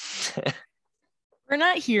 We're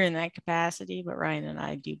not here in that capacity, but Ryan and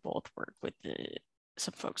I do both work with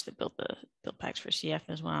some folks that build the build packs for CF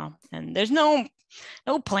as well. And there's no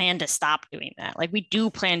plan to stop doing that. Like, we do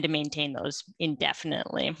plan to maintain those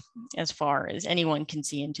indefinitely as far as anyone can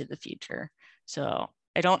see into the future. So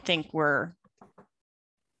I don't think we're,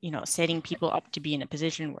 setting people up to be in a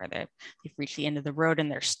position where they've reached the end of the road and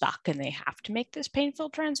they're stuck and they have to make this painful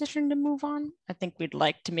transition to move on. I think we'd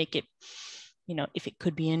like to make it, if it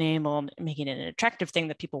could be enabled, make it an attractive thing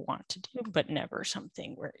that people want to do, but never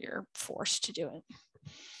something where you're forced to do it.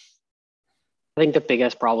 I think the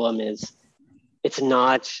biggest problem is it's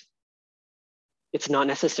not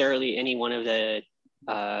necessarily any one of the,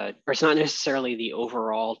 or it's not necessarily the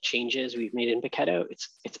overall changes we've made in Paketo.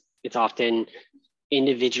 It's often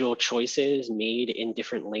individual choices made in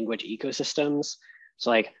different language ecosystems.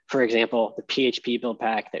 So like, for example, the PHP build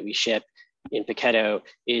pack that we ship in Paketo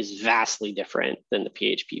is vastly different than the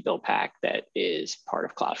PHP build pack that is part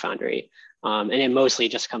of Cloud Foundry. And it mostly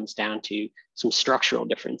just comes down to some structural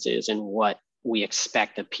differences in what we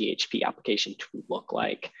expect a PHP application to look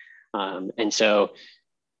like. And so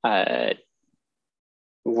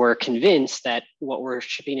we're convinced that what we're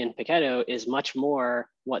shipping in Paketo is much more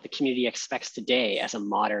what the community expects today as a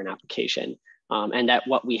modern application. And that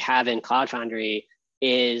what we have in Cloud Foundry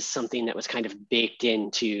is something that was kind of baked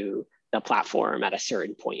into the platform at a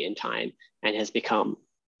certain point in time and has become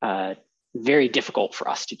very difficult for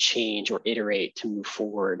us to change or iterate to move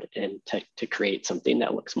forward and to create something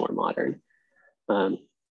that looks more modern.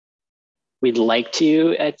 We'd like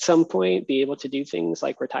to, at some point, be able to do things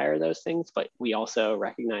like retire those things, but we also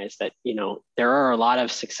recognize that, you know, there are a lot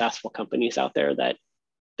of successful companies out there that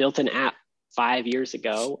built an app 5 years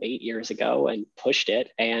ago, 8 years ago, and pushed it.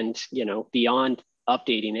 And, you know, beyond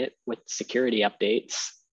updating it with security updates,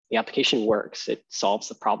 the application works. It solves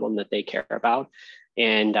the problem that they care about.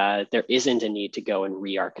 And there isn't a need to go and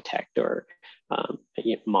re-architect or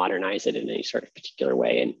modernize it in any sort of particular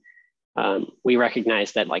way. And we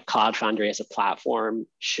recognize that like Cloud Foundry as a platform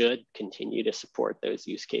should continue to support those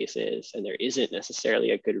use cases. And there isn't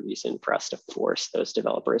necessarily a good reason for us to force those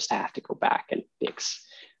developers to have to go back and fix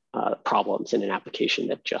problems in an application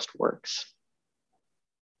that just works.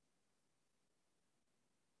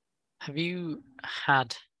 Have you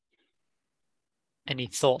had any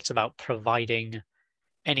thoughts about providing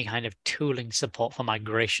any kind of tooling support for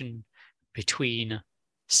migration between,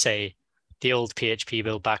 say, the old PHP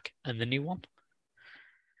buildback and the new one?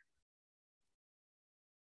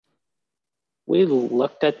 We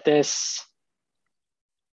looked at this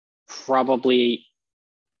probably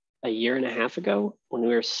a year and a half ago when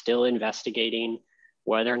we were still investigating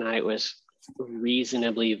whether or not it was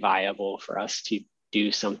reasonably viable for us to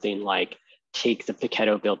do something like take the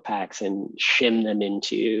Paketo build packs and shim them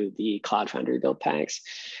into the Cloud Foundry build packs.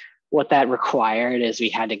 What that required is we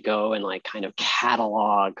had to go and like kind of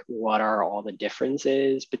catalog what are all the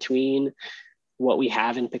differences between what we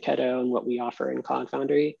have in Paketo and what we offer in Cloud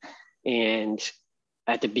Foundry. And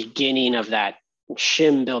at the beginning of that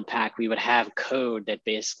shim build pack, we would have code that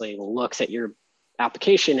basically looks at your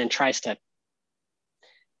application and tries to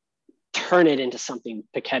turn it into something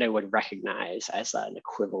Paketo would recognize as an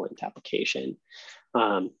equivalent application.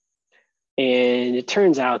 And it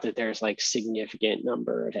turns out that there's like significant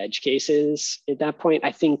number of edge cases at that point.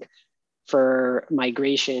 I think for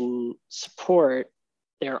migration support,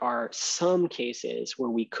 there are some cases where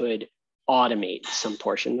we could automate some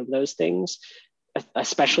portion of those things,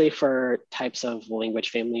 especially for types of language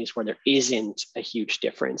families where there isn't a huge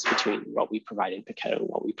difference between what we provide in Paketo and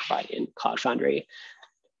what we provide in Cloud Foundry.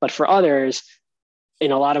 But for others,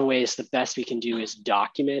 in a lot of ways, the best we can do is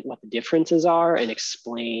document what the differences are and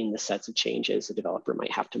explain the sets of changes the developer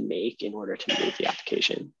might have to make in order to move the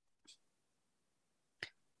application.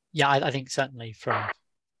 Yeah, I think certainly from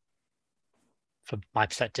my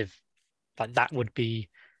perspective, that would be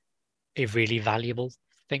a really valuable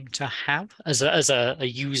thing to have as a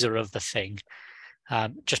user of the thing,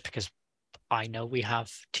 just because I know we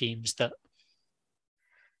have teams that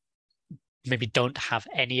maybe don't have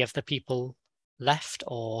any of the people left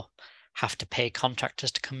or have to pay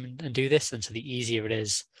contractors to come and do this. And so the easier it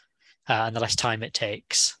is and the less time it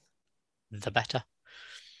takes, the better.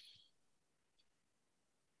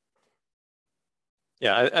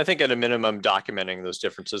 Yeah, I think at a minimum, documenting those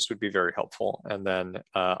differences would be very helpful. And then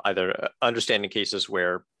either understanding cases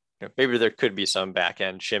where maybe there could be some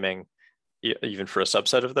back-end shimming even for a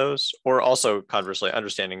subset of those, or also conversely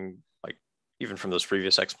understanding, like even from those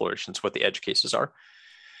previous explorations, what the edge cases are.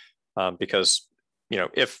 Because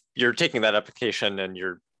if you're taking that application and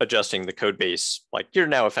you're adjusting the code base, like you're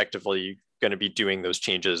now effectively going to be doing those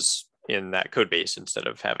changes in that code base instead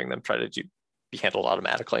of having them try to be handled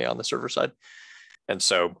automatically on the server side. And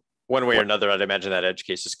so one way or another, I'd imagine that edge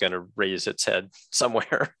case is going to raise its head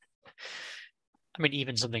somewhere. I mean,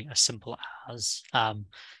 even something as simple as,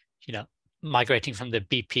 migrating from the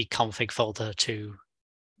BP config folder to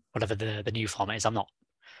whatever the new format is.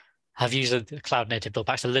 I've used the cloud native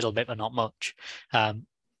buildbacks a little bit, but not much.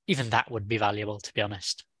 Even that would be valuable, to be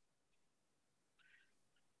honest.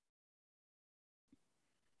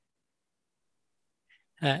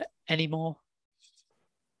 Any more?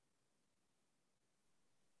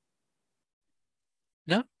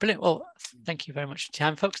 No? Brilliant. Well, thank you very much for your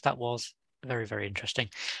time, folks. That was very, very interesting.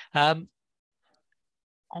 On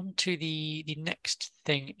to the next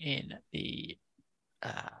thing in the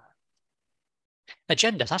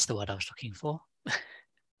agenda. That's the word I was looking for.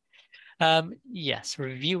 Yes,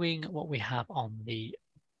 reviewing what we have on the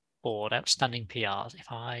board, outstanding PRs.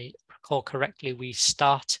 If I recall correctly, we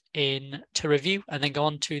start to review and then go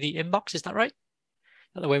on to the inbox. Is that right?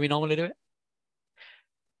 Is that the way we normally do it?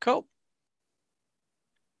 Cool.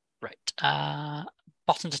 Right.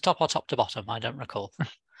 Bottom to top or top to bottom? I don't recall.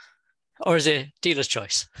 Or is it dealer's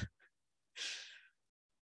choice?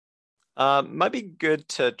 Might be good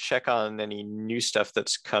to check on any new stuff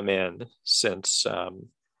that's come in since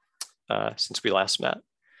we last met.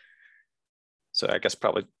 So I guess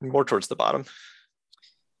probably more towards the bottom.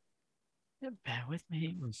 Yeah, bear with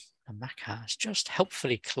me. The Mac has just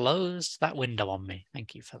helpfully closed that window on me.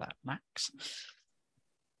 Thank you for that, Max.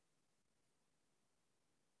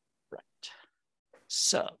 Right.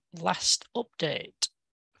 So last update,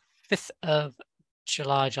 5th of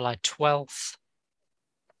July, July 12th.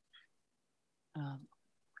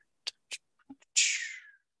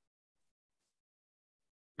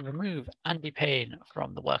 Remove Andy Payne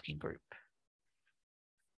from the working group.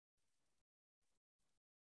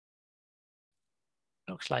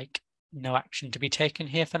 Looks like no action to be taken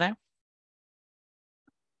here for now.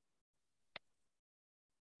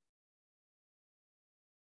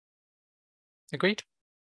 Agreed?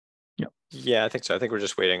 Yep. Yeah, I think so. I think we're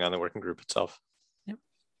just waiting on the working group itself. Yep.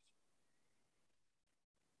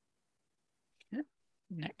 Yep.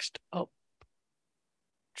 Next up.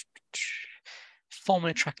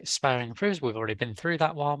 Formally track expiring approvals. We've already been through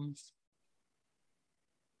that one.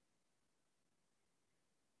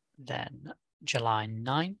 Then July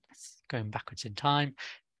 9th, going backwards in time.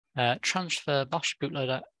 Transfer Bosch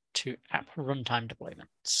bootloader to app runtime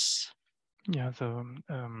deployments. Yeah, the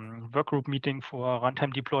workgroup meeting for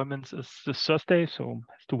runtime deployments is this Thursday, so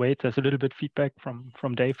has to wait. There's a little bit feedback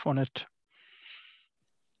from Dave on it.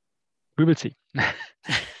 We will see.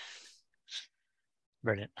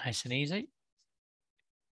 Brilliant, nice and easy.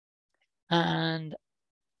 And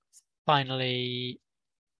finally,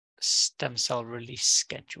 stem cell release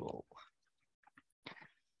schedule.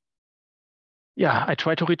 Yeah, I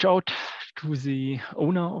tried to reach out to the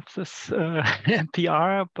owner of this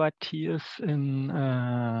PR, but he is in,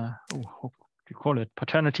 how do you call it,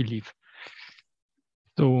 paternity leave.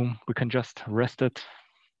 So we can just rest it.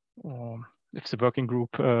 If the working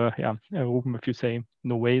group, Ruben, if you say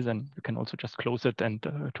no way, then we can also just close it, and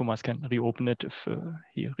Thomas can reopen it if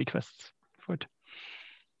he requests for it.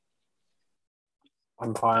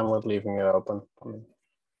 I'm fine with leaving it open.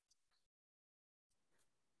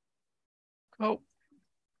 Cool.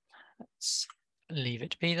 Let's leave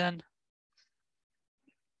it be then.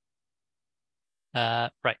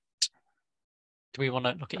 Right. Do we want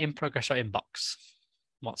to look at in progress or inbox?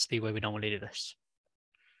 What's the way we normally do this?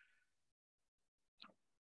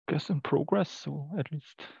 Guess in progress, so at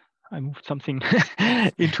least I moved something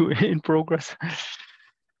into in progress. Perfect.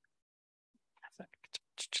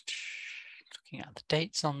 Looking at the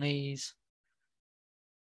dates on these.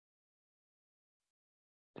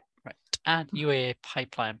 Right, add UA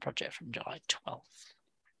pipeline project from July 12th.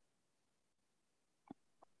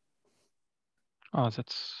 Ah,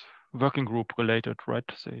 that's working group related, right?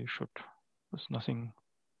 They should, there's nothing.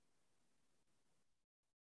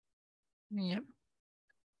 Yep.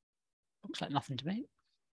 Looks like nothing to me.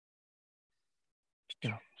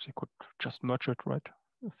 Yeah, they could just merge it, right?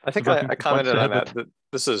 I think I commented on that.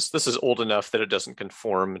 This is old enough that it doesn't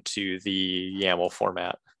conform to the YAML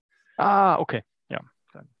format. Ah, okay. Yeah,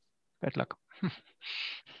 bad luck.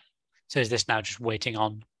 So is this now just waiting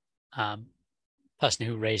on person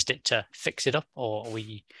who raised it to fix it up, or are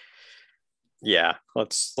we? Yeah,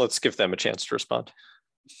 let's give them a chance to respond.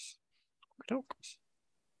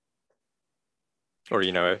 Or,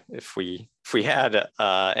 you know, if we had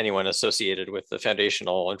anyone associated with the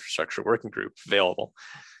foundational infrastructure working group available,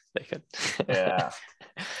 they could. Yeah.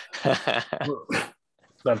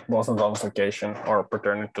 That wasn't on vacation or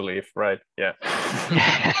paternity leave, right? Yeah.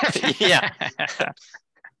 Yeah.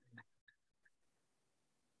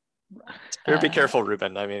 Better be careful,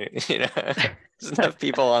 Ruben. I mean, you know, there's enough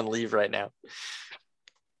people on leave right now.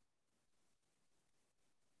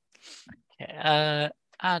 Okay,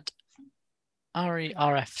 add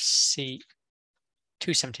RERFC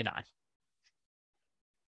 279.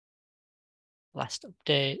 Last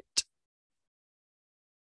update.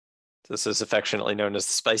 This is affectionately known as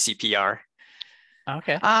the spicy PR.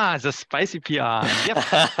 Okay. Ah, the spicy PR.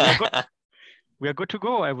 Yep. We are good to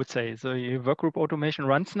go, I would say. So the workgroup automation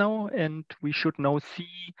runs now, and we should now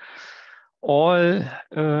see all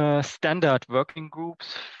standard working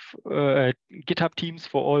groups, GitHub teams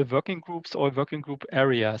for all working groups, all working group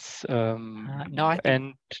areas. No, I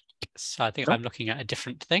think so. I think I'm looking at a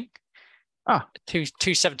different thing.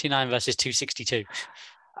 279 versus 262.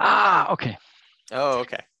 Ah, okay. Oh,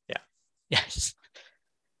 okay. Yeah. Yes.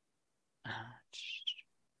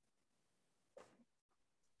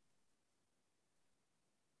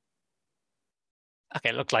 Okay,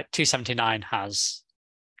 it looks like 279 has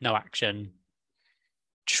no action,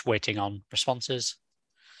 just waiting on responses.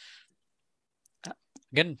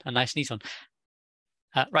 Again, a nice neat one.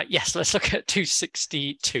 Right, yes, let's look at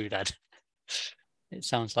 262 then. It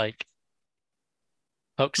sounds like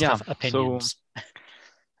folks have opinions.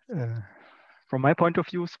 So, from my point of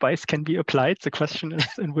view, spice can be applied. The question is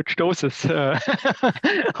in which doses,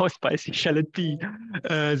 how spicy shall it be?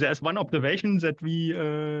 There's one observation that we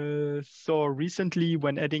saw recently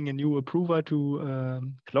when adding a new approver to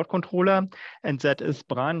Cloud Controller, and that is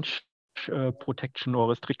branch protection or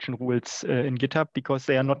restriction rules in GitHub because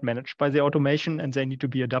they are not managed by the automation and they need to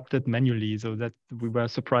be adapted manually. So that we were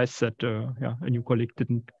surprised that a new colleague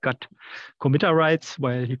didn't get committer rights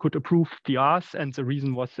while he could approve PRs, and the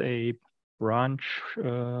reason was a branch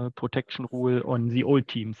protection rule on the old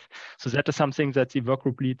teams. So that is something that the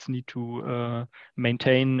workgroup leads need to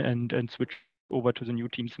maintain and switch over to the new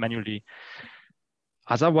teams manually.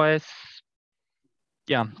 Otherwise,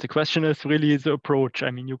 yeah, the question is really the approach. I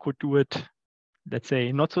mean, you could do it, let's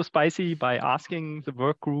say, not so spicy by asking the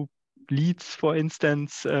workgroup leads, for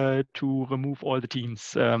instance, to remove all the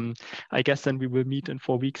teams. I guess then we will meet in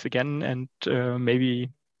 4 weeks again, and maybe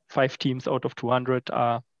 5 teams out of 200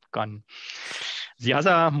 are gone. The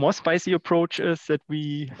other more spicy approach is that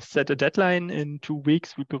we set a deadline in 2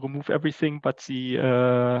 weeks. We will remove everything, but the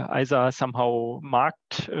either somehow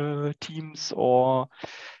marked teams or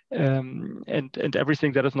and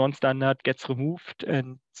everything that is non-standard gets removed,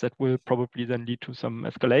 and that will probably then lead to some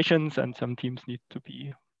escalations, and some teams need to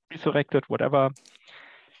be resurrected, whatever.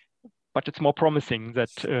 But it's more promising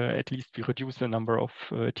that at least we reduce the number of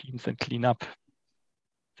teams and clean up.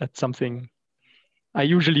 That's something I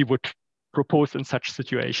usually would propose in such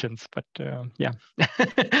situations, but yeah,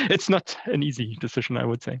 it's not an easy decision, I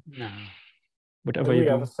would say. No. Whatever do you we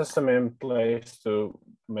do. have a system in place to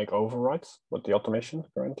make overrides with the automation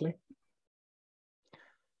currently?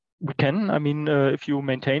 We can. I mean, if you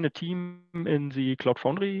maintain a team in the Cloud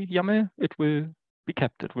Foundry YAML, it will be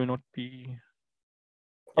kept. It will not be.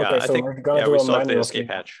 Yeah, Okay, I so think we're gonna do we a still have the manual escape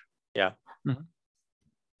cleanup. hatch. Yeah. Mm-hmm.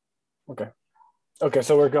 Okay. Okay,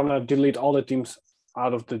 so we're gonna delete all the teams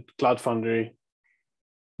out of the Cloud Foundry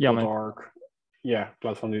YAML. .org. Yeah,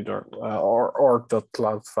 Cloud Foundry or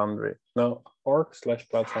org.Cloud Foundry. No,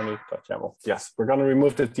 org/cloudfoundry.yaml. Yes, we're gonna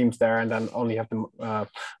remove the teams there and then only have them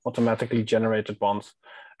automatically generated ones,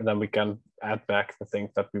 and then we can add back the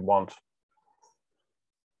things that we want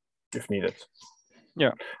if needed.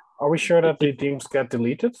 Yeah. Are we sure that the teams get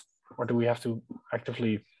deleted, or do we have to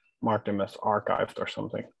actively mark them as archived or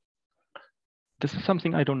something? This is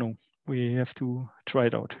something I don't know. We have to try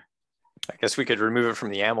it out. I guess we could remove it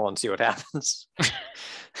from the YAML and see what happens.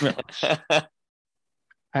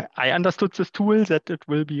 I understood this tool that it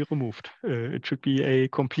will be removed. It should be a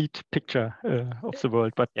complete picture of the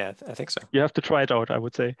world, but yeah, I think so. You have to try it out, I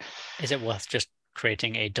would say. Is it worth just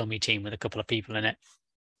creating a dummy team with a couple of people in it?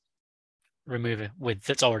 Remove it with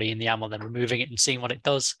that's already in the YAML, then removing it and seeing what it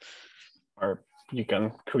does. Or you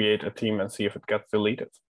can create a team and see if it gets deleted.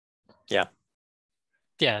 Yeah.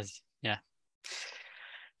 Yeah.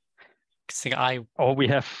 Or we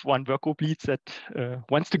have one workgroup lead that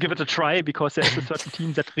wants to give it a try because there's a certain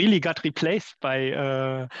team that really got replaced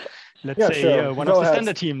by, let's say, one of the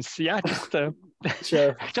standard teams. Yeah, just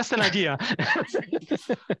sure. Just an idea.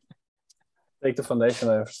 Take the foundation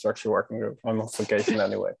and infrastructure working group. I'm on vacation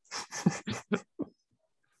anyway.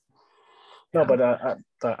 No, but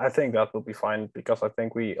I think that will be fine because I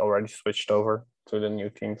think we already switched over to the new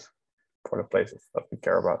teams for the places that we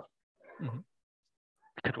care about. Mm-hmm.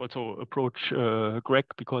 We could also approach Greg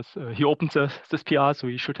because he opened this PR, so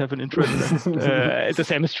he should have an interest. And, the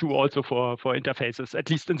same is true also for interfaces,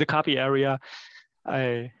 at least in the copy area.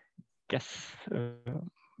 I guess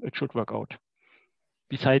it should work out.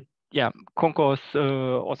 Besides, yeah, Concourse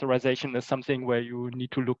authorization is something where you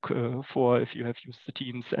need to look for if you have used the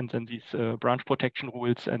teams and then these branch protection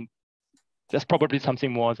rules. And there's probably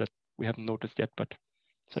something more that we haven't noticed yet, but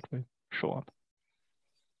that will show up.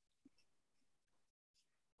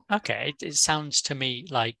 Okay, it sounds to me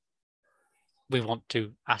like we want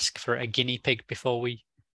to ask for a guinea pig before we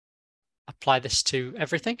apply this to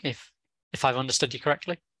everything, if I've understood you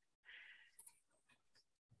correctly.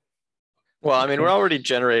 Well, I mean, we're already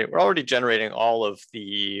generating all of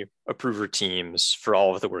the approver teams for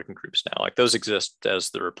all of the working groups now. Like those exist as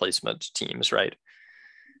the replacement teams, right?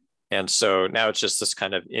 And so now it's just this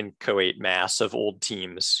kind of inchoate mass of old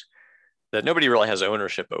teams that nobody really has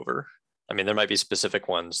ownership over. I mean, there might be specific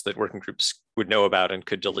ones that working groups would know about and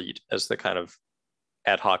could delete as the kind of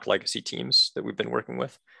ad hoc legacy teams that we've been working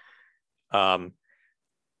with. I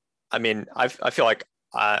mean, I feel like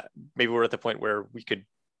maybe we're at the point where we could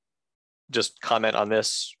just comment on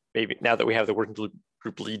this, maybe now that we have the working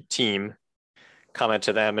group lead team, comment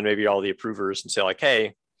to them and maybe all the approvers and say like,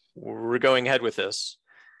 hey, we're going ahead with this.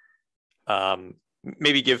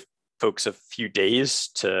 Maybe give folks a few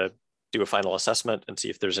days to do a final assessment and see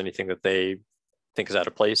if there's anything that they think is out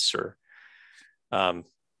of place or,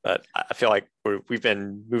 but I feel like we've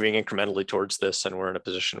been moving incrementally towards this and we're in a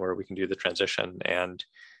position where we can do the transition and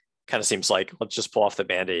kind of seems like, let's just pull off the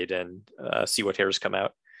Band-Aid and see what hairs come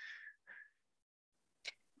out.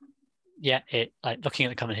 yeah, it like looking at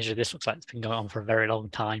the comment history, this looks like it's been going on for a very long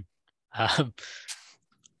time.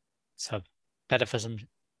 So better for some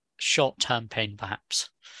short-term pain, perhaps,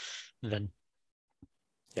 than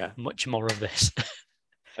much more of this.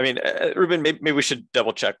 I mean, Ruben, maybe we should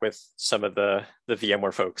double check with some of the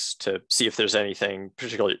VMware folks to see if there's anything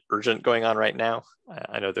particularly urgent going on right now.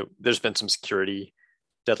 I know that there's been some security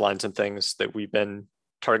deadlines and things that we've been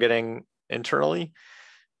targeting internally.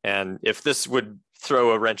 And if this would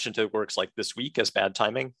throw a wrench into works like this week as bad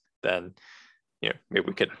timing, then maybe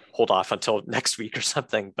we could hold off until next week or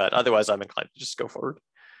something. But otherwise, I'm inclined to just go forward.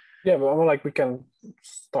 Yeah, but like we can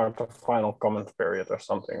start a final comment period or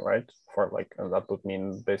something, right? And that would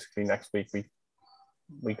mean basically next week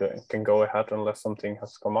we can go ahead unless something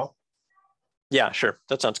has come up. Yeah, sure.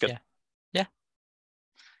 That sounds good. Yeah.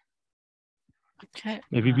 Okay.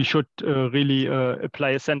 Maybe we should really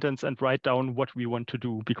apply a sentence and write down what we want to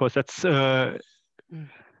do, because that's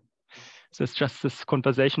just this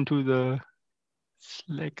conversation to the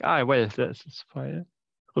Slack. Well, there's this file.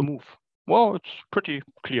 Remove. Well, it's pretty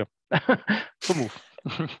clear. Remove.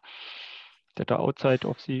 That are outside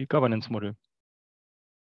of the governance model.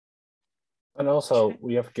 And also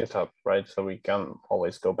we have GitHub, right? So we can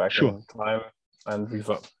always go back in time and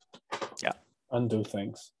revoke. Yeah. Undo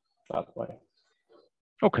things that way.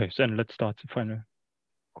 Okay, then let's start the final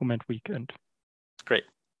comment weekend. Great.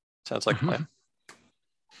 Sounds like a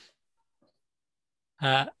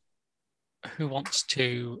plan. Who wants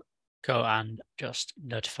to go and just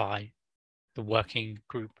notify the working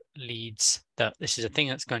group leads that this is a thing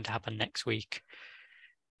that's going to happen next week?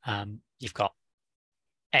 You've got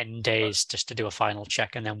N days just to do a final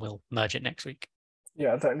check, and then we'll merge it next week.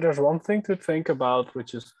 Yeah, there's one thing to think about,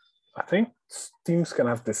 which is I think teams can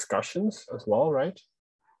have discussions as well, right?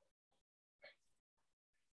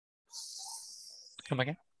 Come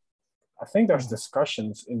again? I think there's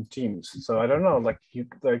discussions in teams. So I don't know, like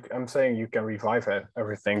I'm saying you can revive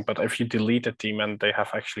everything, but if you delete a team and they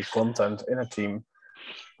have actually content in a team,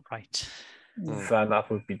 right, then that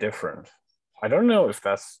would be different. I don't know if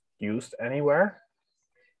that's used anywhere.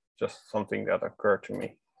 Just something that occurred to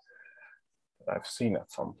me that I've seen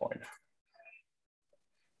at some point.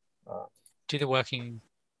 Do the working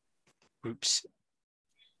groups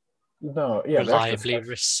reliably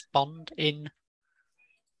respond in?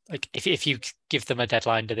 Like if you give them a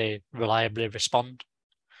deadline, do they reliably respond?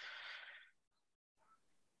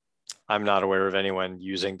 I'm not aware of anyone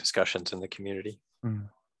using discussions in the community. I mean,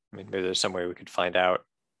 maybe there's some way we could find out.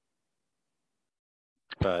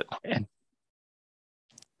 But and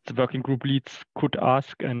the working group leads could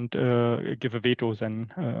ask and give a veto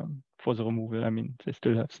then for the removal. I mean, they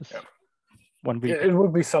still have this 1 week. It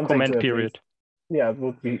would be something comment period. It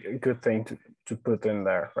would be a good thing to put in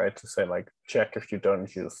there, right? To say like, check if you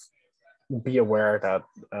don't use. Be aware that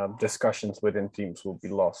discussions within teams will be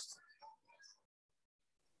lost.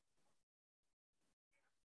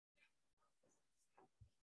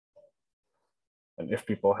 And if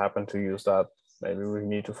people happen to use that, maybe we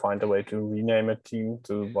need to find a way to rename a team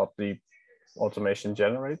to what the automation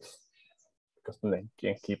generates, because then they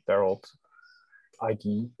can keep their old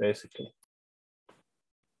ID basically.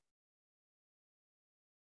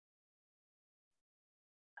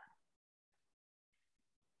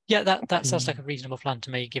 Yeah, that sounds like a reasonable plan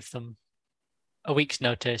to me. Give them a week's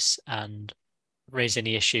notice and raise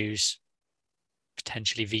any issues,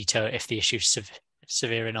 potentially veto if the issue's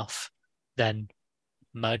severe enough, then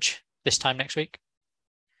merge this time next week.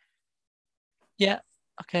 Yeah,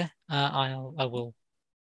 okay. I will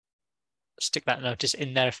stick that notice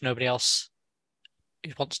in there if nobody else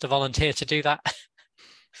wants to volunteer to do that.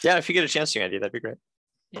 Yeah, if you get a chance to, Andy, that'd be great.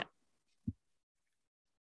 Yeah.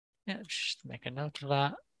 Yeah, just make a note of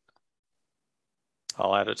that.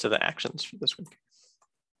 I'll add it to the actions for this week.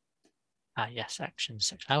 Yes, actions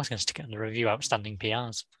section. I was going to stick it under review outstanding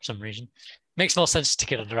PRs for some reason. Makes more sense to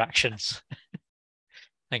stick it under actions.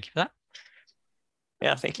 Thank you for that.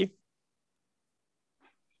 Yeah, thank you.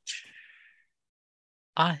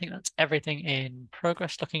 I think that's everything in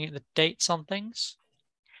progress. Looking at the dates on things.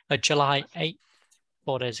 July 8th,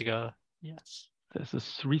 4 days ago. Yes. This is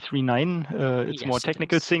 339. It's more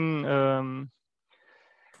technical thing.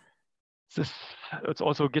 It's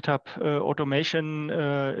also GitHub automation.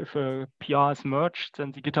 If a PR is merged,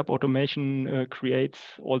 then the GitHub automation creates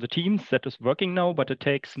all the teams. That is working now, but it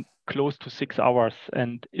takes close to 6 hours.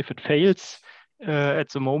 And if it fails, at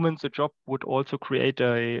the moment, the job would also create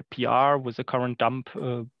a PR with a current dump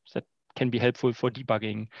that can be helpful for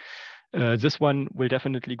debugging. This one will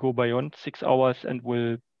definitely go beyond 6 hours and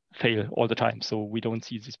will fail all the time. So we don't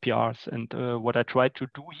see these PRs. And what I tried to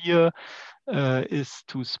do here is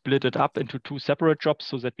to split it up into 2 separate jobs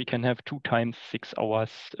so that we can have 2 times 6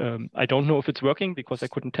 hours. I don't know if it's working because I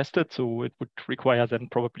couldn't test it. So it would require then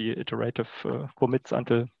probably iterative commits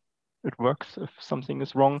until it works if something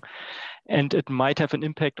is wrong. And it might have an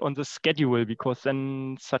impact on the schedule because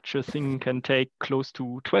then such a thing can take close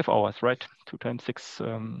to 12 hours, right? 2 times 6.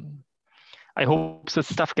 I hope the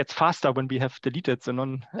stuff gets faster when we have deleted the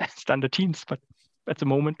non-standard teams, but at the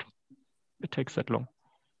moment, it takes that long.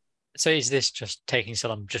 So is this just taking so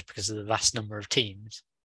long just because of the vast number of teams?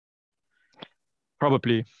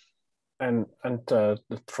 Probably. And the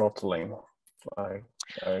throttling.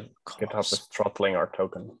 GitHub is throttling our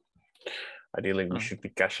token. Ideally, we should be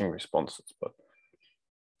caching responses, but.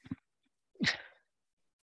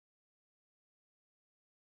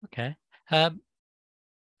 Okay.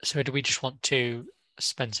 So do we just want to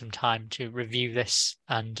spend some time to review this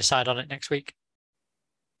and decide on it next week?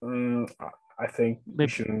 I think we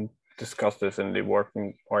shouldn't discuss this in the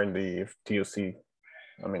working or in the TOC.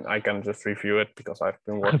 I mean, I can just review it because I've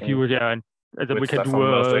been working. Review it, yeah, and then we can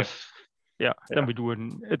do then we do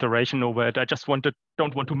an iteration over it. I just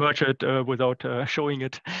don't want to merge it without showing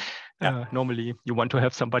it. Normally, you want to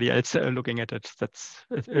have somebody else looking at it.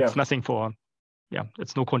 It's nothing for,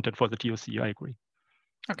 it's no content for the TOC. I agree.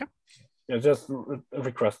 Okay. Yeah, just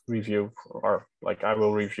request review, or like I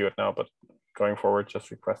will review it now, but going forward,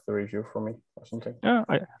 just request the review for me or something. Yeah,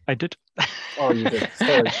 I did. Oh, you did.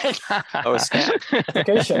 Sorry. Oh,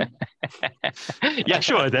 application. Yeah,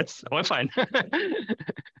 sure. That's all fine.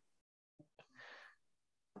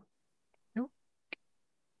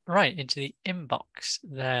 Right, into the inbox.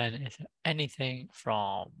 Then is there anything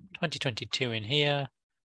from 2022 in here?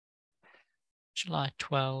 July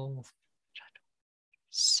 12,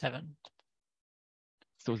 7.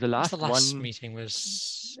 So the last meeting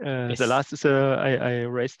was the last is I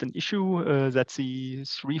raised an issue that's the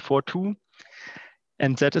 342,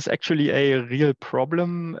 and that is actually a real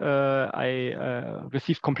problem. I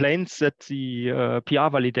received complaints that the PR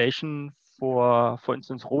validation for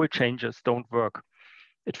instance, role changes don't work.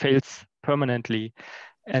 It fails permanently,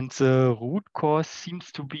 and the root cause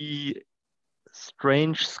seems to be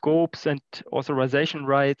strange scopes and authorization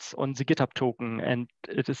rights on the GitHub token, and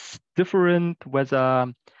it is different whether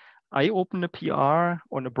I open a PR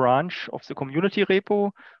on a branch of the community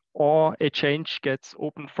repo or a change gets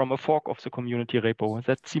opened from a fork of the community repo.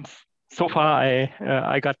 That seems so far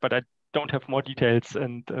I got, but I don't have more details.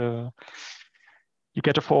 And you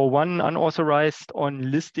get a 401 unauthorized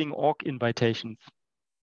on listing org invitations.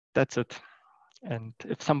 That's it. And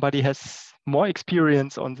if somebody has more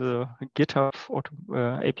experience on the GitHub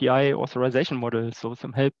API authorization model, so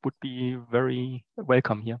some help would be very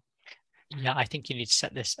welcome here. Yeah, I think you need to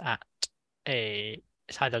set this at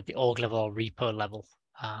it's either the org level or repo level,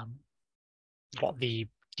 what the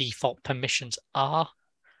default permissions are.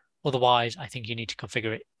 Otherwise, I think you need to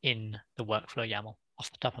configure it in the workflow YAML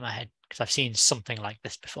off the top of my head, because I've seen something like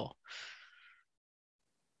this before.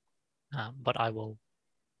 But I will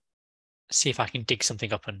see if I can dig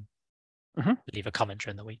something up and leave a comment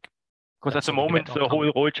during the week. Because at the moment, the whole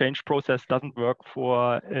role change process doesn't work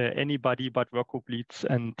for anybody but workgroup leads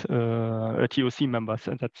and TOC members,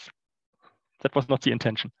 and that was not the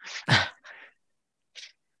intention.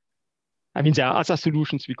 I mean, there are other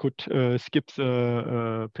solutions. We could skip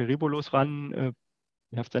the Peribolus run.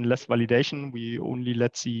 We have then less validation. We only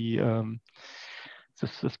let the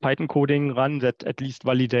this Python coding run that at least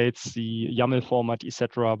validates the YAML format,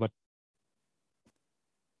 etc. But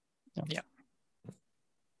yeah.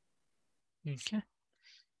 Okay.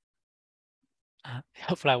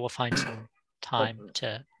 Hopefully I will find some time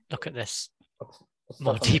to look at this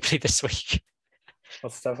more deeply this week.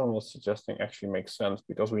 What Stephan was suggesting actually makes sense,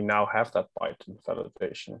 because we now have that Python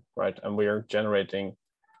validation, right? And we are generating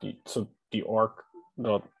the org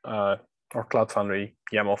or Cloud Foundry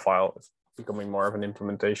YAML file is becoming more of an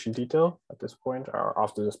implementation detail at this point, or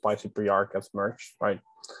after the spicy PR gets merged, right?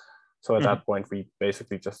 So at that point, we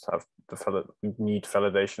basically just have we need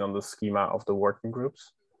validation on the schema of the working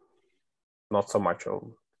groups, not so much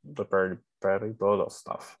on the very bold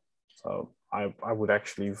stuff. So I would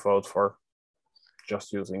actually vote for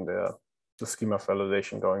just using the schema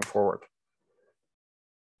validation going forward,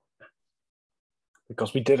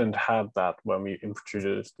 because we didn't have that when we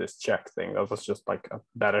introduced this check thing. That was just like a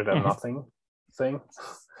better than nothing thing.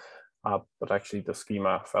 But actually the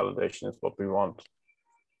schema validation is what we want.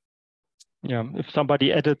 Yeah, if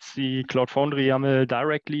somebody edits the Cloud Foundry YAML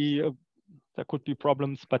directly, there could be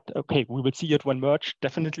problems, but okay, we will see it when merged,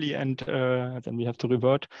 definitely, and then we have to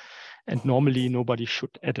revert. And normally nobody should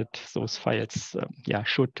edit those files.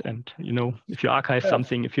 Should, and you know, if you archive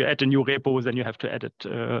something, if you add a new repo, then you have to edit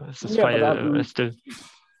this file still.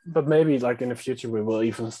 But maybe like in the future, we will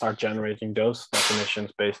even start generating those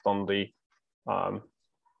definitions based on the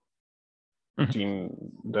team,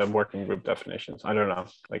 the working group definitions. I don't know,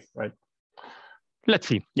 like, right? Let's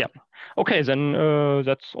see. Yeah. Okay, then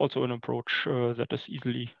that's also an approach that is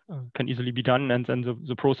can easily be done, and then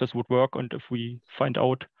the process would work. And if we find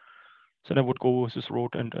out, then I would go this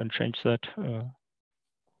road and change that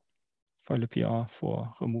file a PR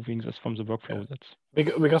for removing this from the workflow. That's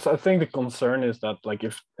because I think the concern is that like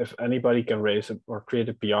if anybody can raise or create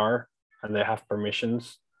a PR and they have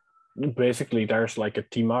permissions, basically there's like a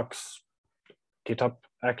TMOX GitHub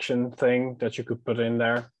action thing that you could put in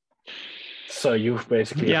there. So you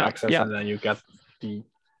basically have access and then you get the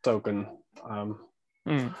token.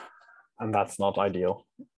 And that's not ideal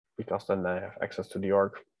because then they have access to the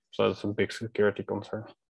org. So it's a big security concern.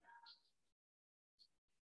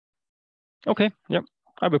 Okay, yeah.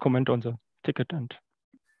 I will comment on the ticket and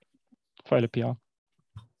file a PR.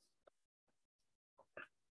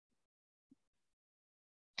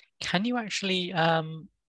 Can you actually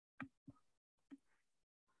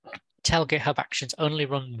tell GitHub Actions only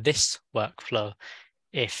run this workflow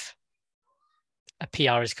if a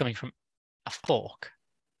PR is coming from a fork?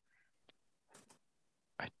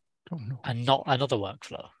 I don't know. And not another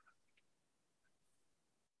workflow?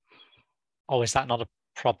 Or is that not a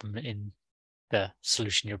problem in the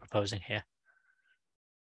solution you're proposing here?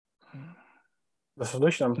 The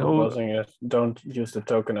solution I'm proposing is don't use the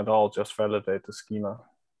token at all, just validate the schema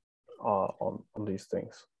on these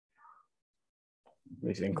things.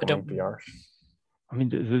 These incoming PRs. I mean,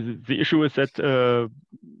 the issue is that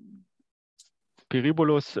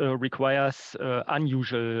Peribolus requires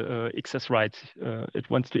unusual access rights. It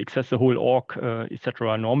wants to access the whole org,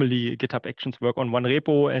 etc. Normally, GitHub Actions work on one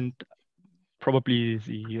repo, and probably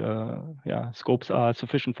the scopes are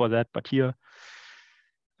sufficient for that. But here,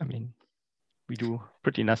 I mean, we do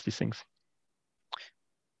pretty nasty things.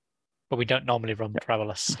 But we don't normally run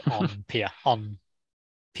Peribolus on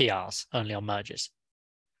PRs, only on merges.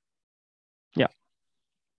 Yeah.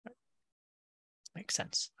 Makes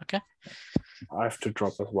sense. Okay. I have to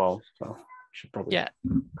drop as well, so I should probably cut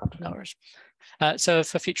it. No worries. So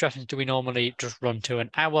for future reference, do we normally just run to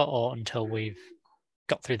an hour or until we've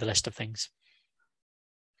got through the list of things?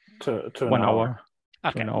 To 1 hour.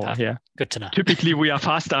 Okay, 1 hour, yeah. Good to know. Typically we are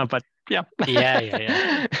faster, but yeah.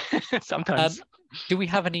 Yeah. Sometimes. Do we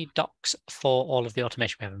have any docs for all of the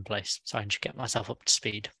automation we have in place? So I should get myself up to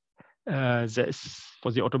speed. There is,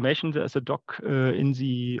 for the automation, there's a doc in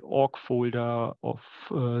the org folder of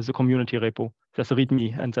the community repo. There's a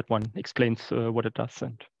README, and that one explains what it does.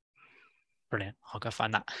 And brilliant. I'll go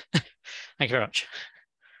find that. Thank you very much.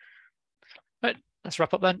 Right, let's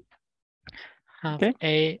wrap up then. Have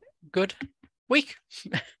a good week.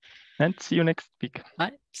 And see you next week. All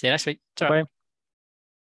right, see you next week. Bye.